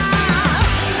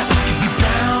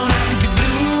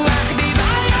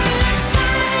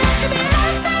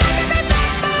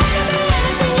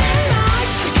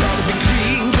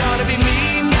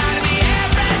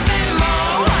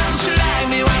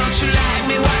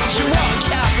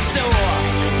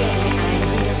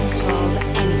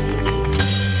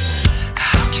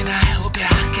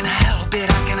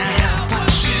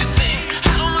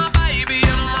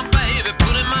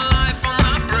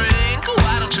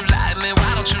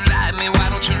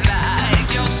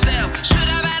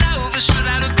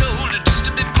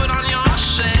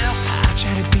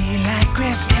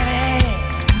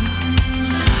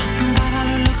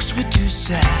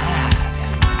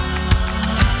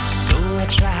 So I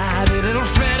tried a little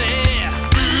Freddie.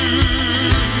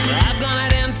 I've got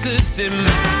an entity mind.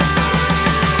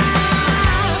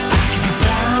 I could be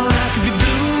brown, I could be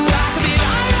blue, I could be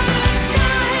iron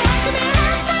sky, I could be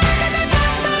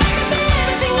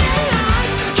anything you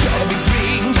like. Gotta be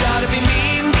green, gotta be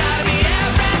mean, gotta be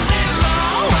everything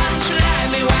more. Why don't you like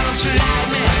me? Why don't you like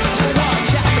me? So walk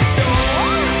out the door.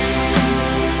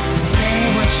 Say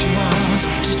what you want,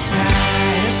 just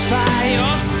satisfy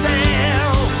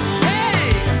yourself.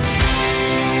 Hey,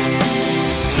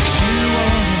 but you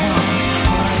only want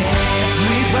what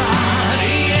everybody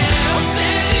else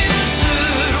says you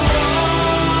should want.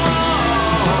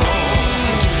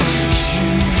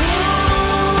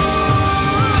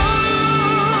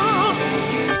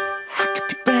 I could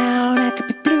be brown, I could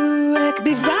be blue, I could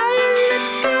be violet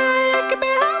sky, I could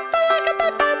be hot, I could be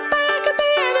purple, I could be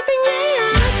anything you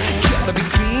like. Gotta be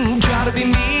green, gotta be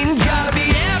mean, gotta be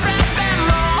everything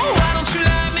more. Why don't you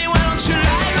like me? Why don't you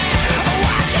like me? Oh,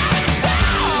 I can't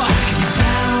tell. I could be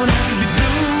brown, I could be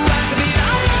blue, I could be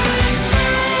violet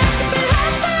sky, I could be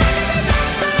hot, I could be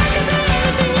purple, I could be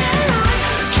anything you like.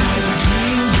 Gotta be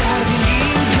green, gotta be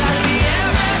mean, gotta be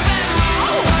everything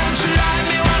more. Why don't you like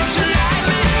me? Why don't you like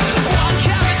me? What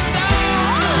can I do?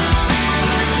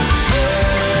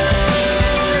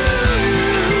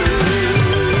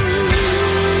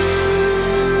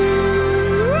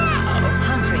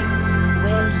 Humphrey,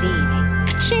 we're leaving.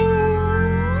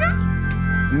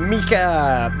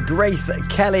 Mika, Grace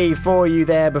Kelly for you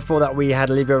there. Before that, we had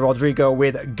Olivia Rodrigo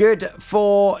with Good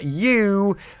For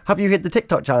You. Have you hit the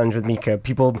TikTok challenge with Mika?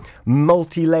 People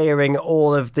multi-layering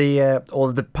all of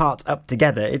the parts up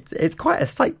together. It's quite a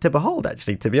sight to behold,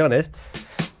 actually, to be honest.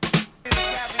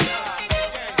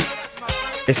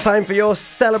 It's time for your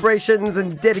celebrations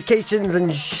and dedications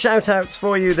and shout-outs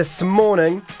for you this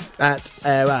morning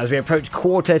as we approach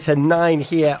 8:45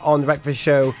 here on The Breakfast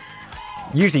Show.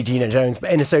 Usually Gina Jones, but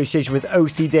in association with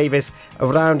O.C. Davis, a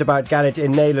roundabout garage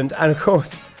in Neyland. And of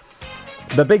course,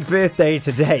 the big birthday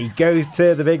today goes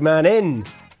to the big man in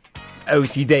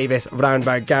O.C. Davis,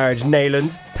 roundabout garage,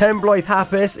 Neyland. Pembroke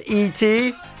Happis,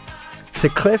 E.T. To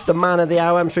Cliff, the man of the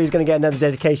hour. I'm sure he's going to get another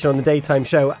dedication on the daytime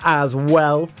show as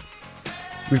well.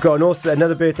 We've got also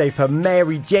another birthday for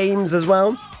Mary James as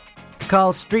well.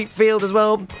 Carl Streetfield as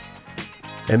well.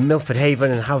 In Milford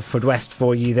Haven and Haverfordwest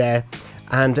for you there.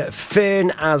 And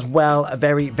Fern as well, a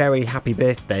very, very happy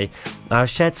birthday. I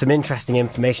shared some interesting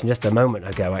information just a moment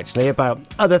ago, actually, about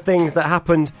other things that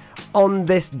happened on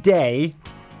this day,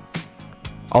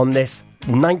 on this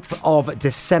 9th of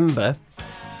December.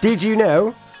 Did you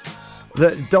know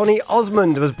that Donny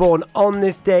Osmond was born on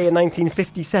this day in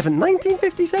 1957?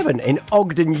 1957 in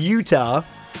Ogden, Utah.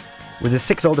 With his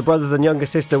 6 older brothers and younger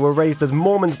sister were raised as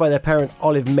Mormons by their parents,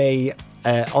 Olive May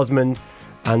Osmond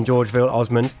and Georgeville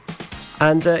Osmond.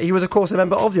 And he was, of course, a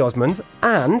member of the Osmonds.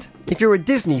 And if you're a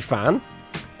Disney fan,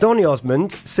 Donny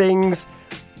Osmond sings,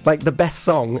 like, the best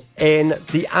song in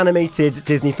the animated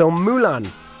Disney film Mulan.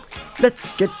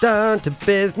 Let's get down to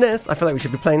business. I feel like we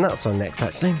should be playing that song next,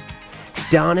 actually.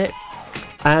 Darn it.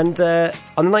 And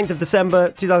on the 9th of December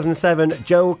 2007,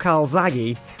 Joe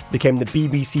Calzaghe became the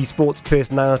BBC Sports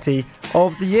Personality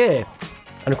of the Year.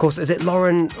 And, of course, is it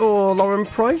Lauren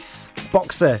Price?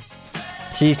 Boxer.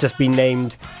 She's just been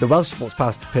named the Welsh Sports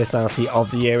Personality of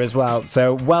the Year as well.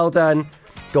 So well done,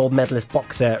 gold medalist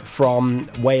boxer from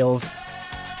Wales.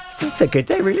 It's a good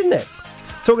day, really, isn't it?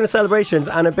 talking of celebrations,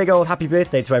 and a big old happy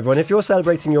birthday to everyone. If you're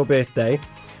celebrating your birthday,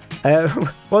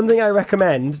 one thing I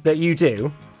recommend that you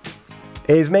do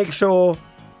is make sure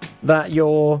that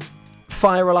your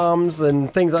fire alarms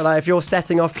and things like that, if you're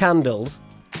setting off candles,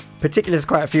 particularly there's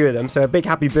quite a few of them, so a big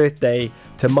happy birthday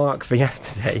to Mark for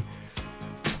yesterday.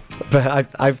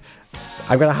 But I'm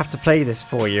going to have to play this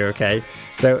for you, okay?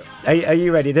 So, are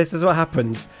you ready? This is what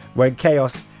happens when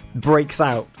chaos breaks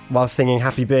out while singing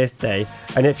happy birthday.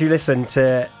 And if you listen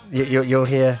to... You'll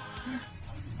hear...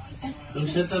 Don't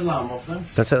set the alarm off, then.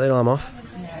 Don't set the alarm off.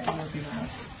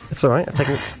 It's alright, I've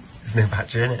taken... There's no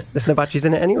battery in it. There's no batteries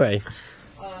in it anyway.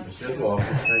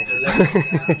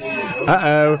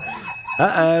 Uh-oh.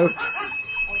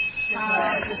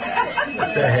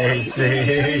 Birthday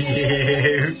to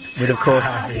you. With, of course,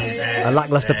 a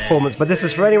lacklustre performance. But this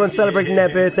is for anyone celebrating their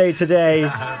birthday today.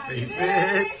 Happy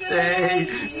birthday,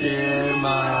 dear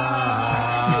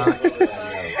Mark.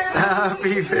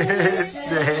 Happy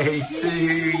birthday to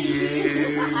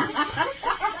you.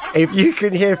 If you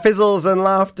can hear fizzles and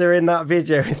laughter in that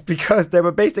video, it's because there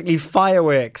were basically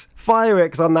fireworks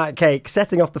on that cake,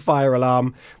 setting off the fire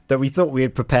alarm that we thought we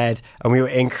had prepared, and we were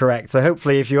incorrect. So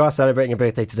hopefully, if you are celebrating a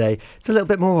birthday today, it's a little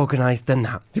bit more organised than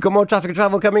that. We've got more traffic and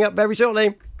travel coming up very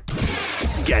shortly.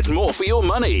 Get more for your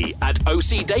money at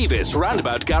OC Davis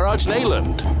Roundabout Garage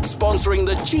Neyland, sponsoring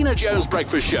the Gina Jones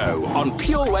Breakfast Show on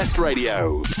Pure West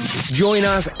Radio. Join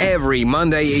us every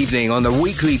Monday evening on the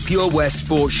weekly Pure West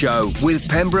Sports Show with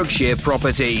Pembrokeshire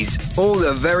Properties. All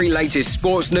the very latest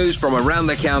sports news from around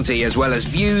the county, as well as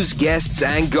views, guests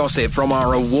and gossip from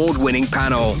our award-winning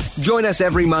panel. Join us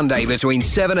every Monday between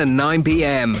 7 and 9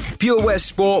 p.m. Pure West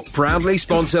Sport, proudly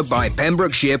sponsored by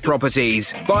Pembrokeshire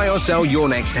Properties. Buy or sell your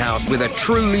next house with a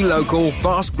truly local,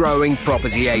 fast-growing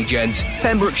property agent.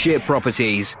 Pembrokeshire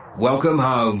Properties. Welcome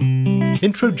home.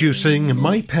 Introducing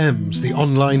MyPems, the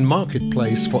online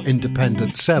marketplace for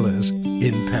independent sellers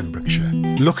in Pembrokeshire.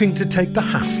 Looking to take the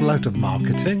hassle out of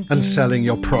marketing and selling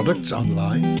your products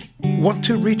online? Want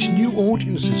to reach new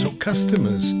audiences or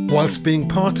customers whilst being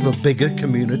part of a bigger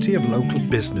community of local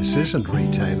businesses and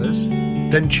retailers?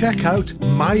 Then check out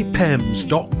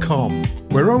mypems.com.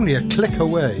 We're only a click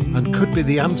away and could be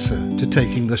the answer to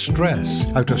taking the stress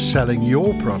out of selling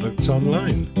your products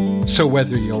online. So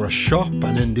whether you're a shop,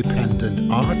 an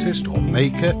independent artist or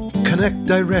maker, connect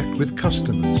direct with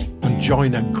customers and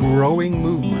join a growing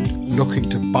movement looking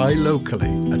to buy locally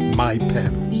at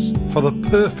MyPems. For the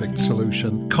perfect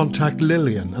solution, contact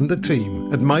Lillian and the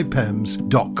team at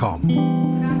mypems.com.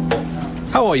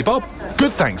 How are you, Bob?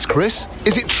 Good, thanks, Chris.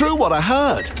 Is it true what I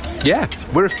heard? Yeah,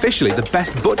 we're officially the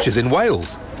best butchers in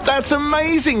Wales. That's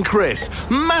amazing, Chris.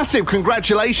 Massive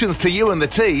congratulations to you and the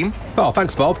team. Oh,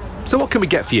 thanks, Bob. So what can we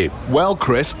get for you? Well,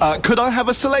 Chris, could I have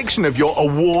a selection of your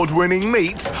award-winning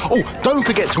meats? Oh, don't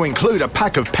forget to include a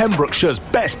pack of Pembrokeshire's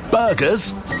best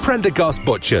burgers. Prendergast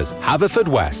Butchers,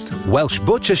 Haverfordwest, Welsh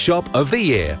Butcher Shop of the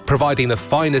Year, providing the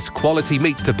finest quality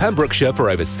meats to Pembrokeshire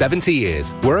for over 70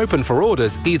 years. We're open for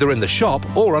orders either in the shop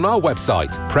or on our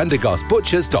website,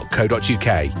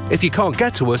 prendergastbutchers.co.uk. If you can't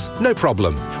get to us, no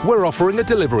problem. We're offering a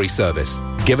delivery service.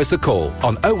 Give us a call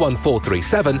on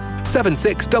 01437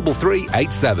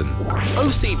 763387.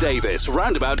 OC Davis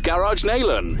Roundabout Garage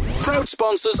Neyland, proud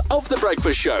sponsors of The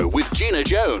Breakfast Show with Gina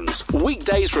Jones,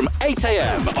 weekdays from 8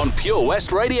 a.m. on Pure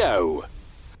West Radio.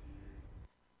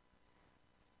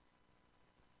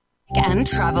 And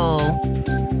travel.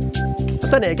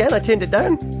 I've done it again, I turned it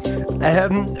down.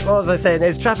 What was I saying?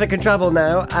 There's traffic and travel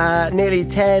now. Nearly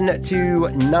 10 to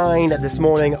 9 this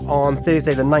morning on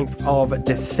Thursday the 9th of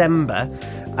December.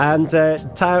 And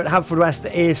Haverfordwest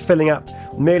is filling up.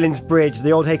 Merlin's Bridge,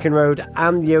 the Old Haken Road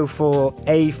and the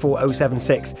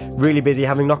A4076 really busy,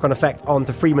 having knock-on effect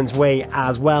onto Freeman's Way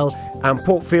as well. And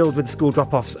Portfield with the school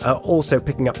drop-offs are also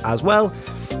picking up as well.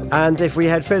 And if we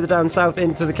head further down south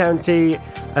into the county,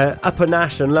 Upper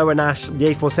Nash and Lower Nash,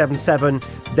 the A477,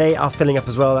 they are filling up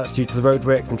as well. That's due to the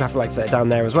roadworks and traffic lights that are down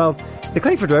there as well. The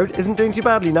Clayford Road isn't doing too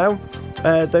badly now.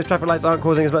 Those traffic lights aren't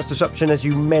causing as much disruption as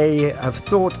you may have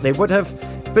thought they would have.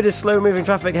 Bit of slow-moving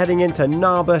traffic heading into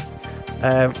Narberth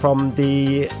from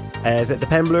the... is it the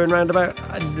Pemblur roundabout?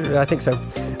 I think so.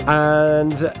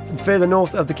 And further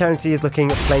north of the county is looking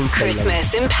plain sailing.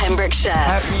 Christmas in Pembrokeshire.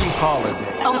 Happy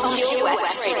holiday. On Pure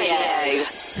West Radio.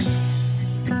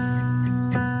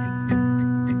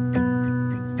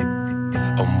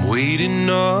 I'm waiting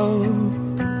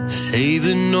up,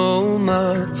 saving all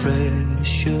my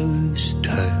precious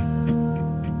time,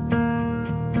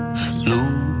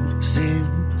 losing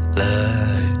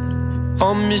light.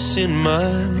 I'm missing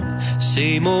my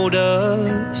same old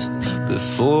us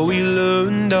before we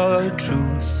learned our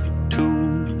truth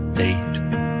too late.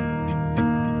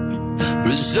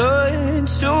 resigned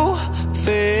to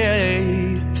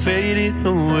fading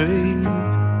away.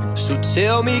 So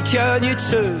tell me, can you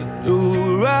turn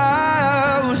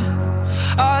around?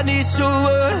 I need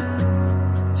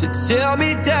someone to tear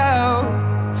me down.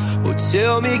 Oh,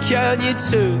 tell me, can you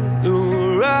turn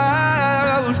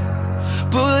around?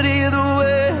 But either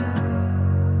way,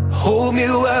 hold me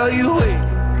while you wait.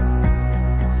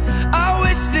 I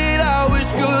wish that I was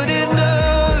good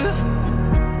enough.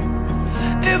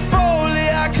 If only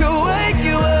I could wake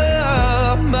you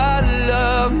up. My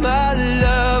love, my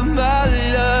love, my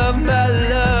love, my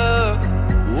love.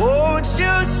 Won't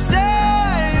you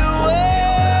stay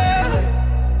away?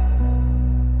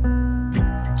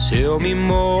 Tell me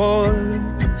more.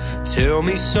 Tell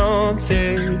me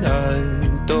something I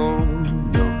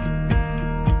don't know.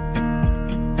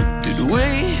 Did we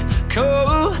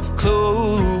come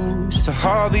close to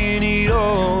having it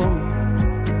all?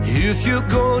 If you're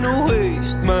gonna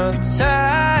waste my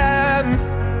time,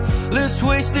 let's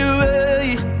waste it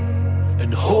right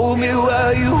and hold me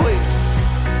while you wait.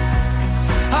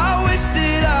 I wish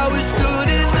that I was good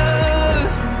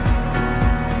enough.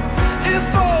 If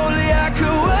only I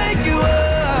could wake you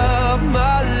up.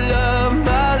 My love,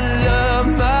 my love,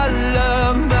 my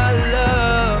love, my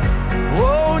love.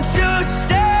 Won't you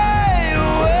stay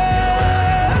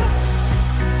away?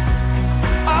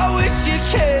 I wish you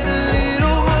cared a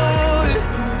little more.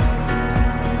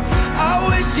 I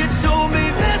wish you told me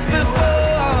this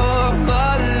before.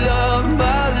 My love,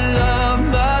 my love,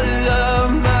 my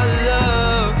love, my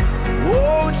love.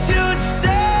 Won't you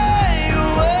stay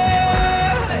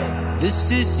away? This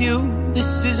is you,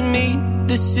 this is me.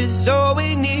 This is all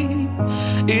we need.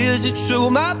 Is it true?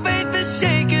 My faith is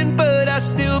shaken, but I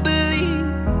still believe.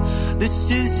 This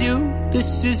is you,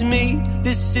 this is me.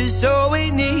 This is all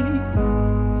we need.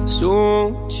 So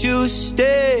won't you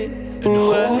stay and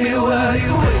hold me while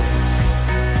you wait?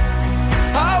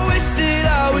 I wish that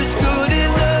I was good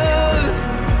enough.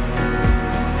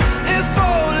 If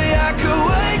only I could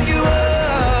wake you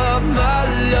up. My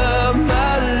love,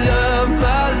 my love,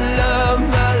 my love,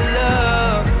 my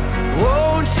love.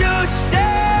 Won't you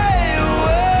stay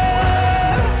away?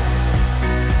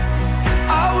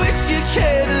 I wish you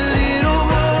cared a little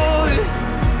more.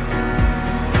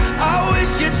 I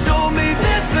wish you told me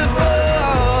this before.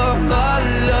 My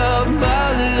love, my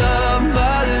love,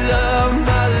 my love,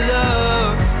 my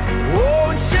love.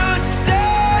 Won't you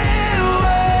stay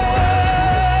away?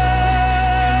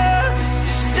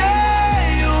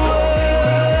 Stay away.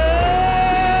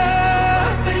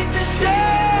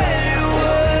 Stay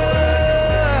away.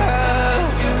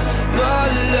 My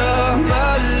love,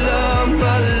 my love,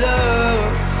 my love.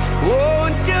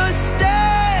 Won't you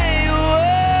stay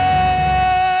away?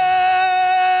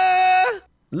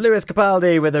 Lewis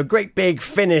Capaldi with a great big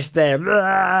finish there.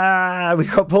 We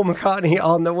got Paul McCartney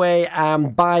on the way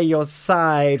and By Your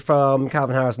Side from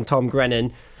Calvin Harris and Tom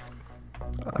Grennan.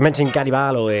 I mentioned Gadi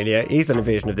Barlow earlier. He's done a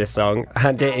version of this song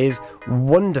and it is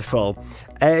wonderful.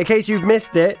 In case you've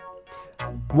missed it,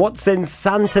 What's in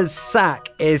Santa's Sack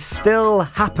is still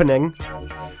happening.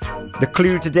 The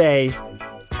clue today,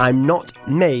 I'm not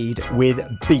made with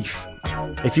beef.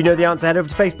 If you know the answer, head over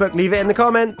to Facebook, leave it in the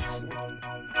comments.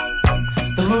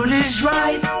 The mood is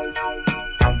right.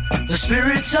 The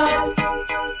spirit's up.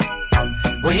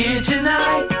 We're here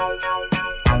tonight.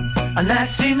 And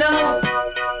that's enough.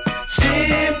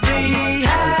 Simply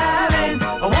having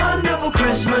a wonderful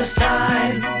Christmas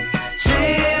time.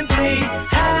 Simply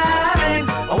having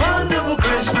a wonderful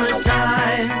Christmas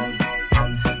time.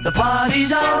 The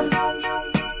party's on.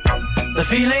 The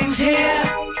feeling's here.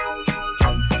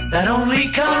 That only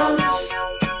comes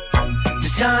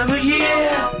this time of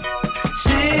year.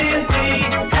 Simply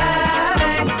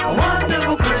having a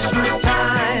wonderful Christmas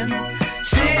time.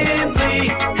 Simply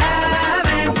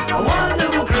having a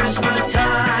wonderful Christmas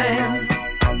time.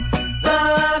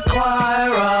 The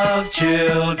choir of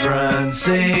children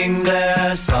sing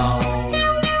their song.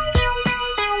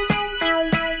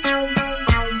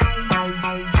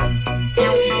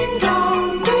 Ding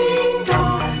dong, ding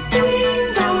dong,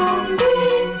 ding dong,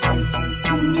 ding.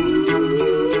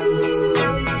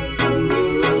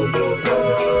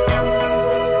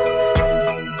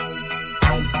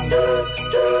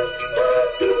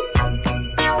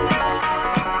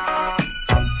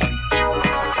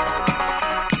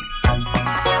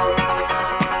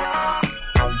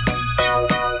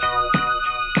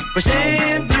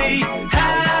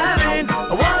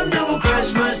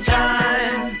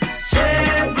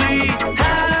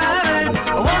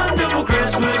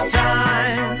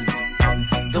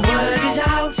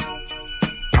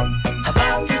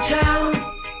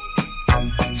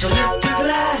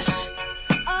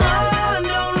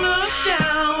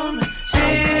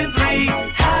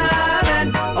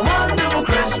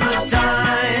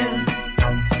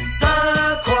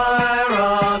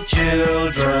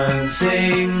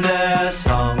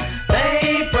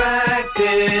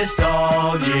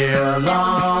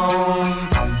 dong.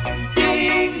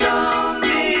 Ding dong,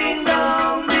 ding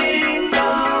dong, ding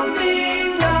dong,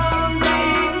 ding dong,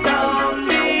 ding dong,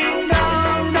 ding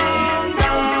dong, ding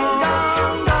dong,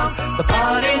 dong, dong. The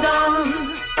party's on,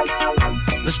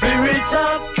 the spirit's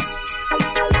up.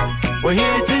 We're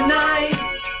here tonight,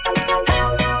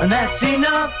 and that's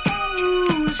enough.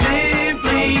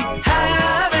 Simply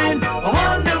having a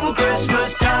wonderful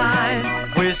Christmas time.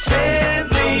 We're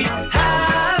simply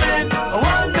having a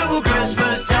wonderful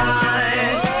Christmas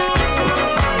time.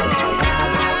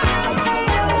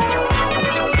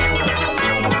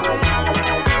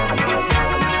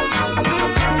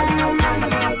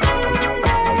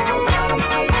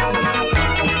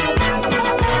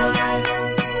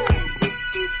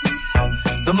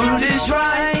 The mood is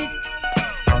right,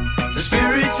 the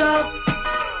spirit's up.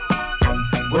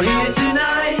 We're here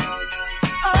tonight.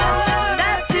 Oh,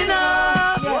 that's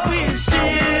enough. We're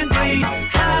simply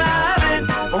having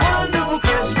a wonderful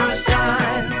Christmas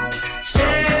time.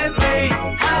 Simply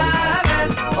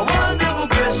having a wonderful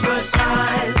Christmas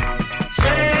time.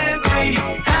 Simply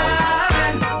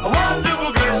having a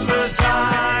wonderful Christmas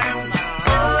time.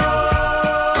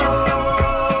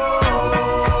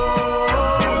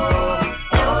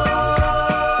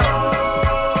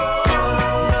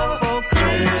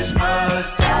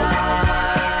 Christmas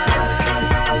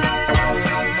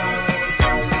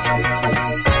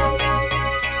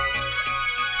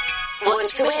Want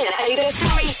to win over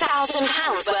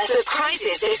 £3,000 worth of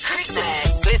prizes this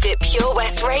Christmas? Visit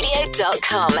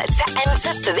purewestradio.com to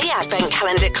enter for the Advent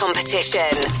Calendar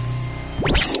competition.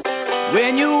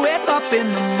 When you wake up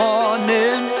in the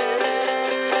morning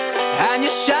and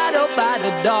you're shadowed by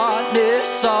the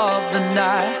darkness of the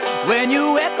night. When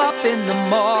you wake up in the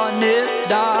morning,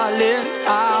 darling,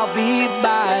 I'll be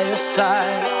by your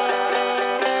side.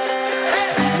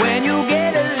 When you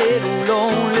get a little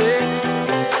lonely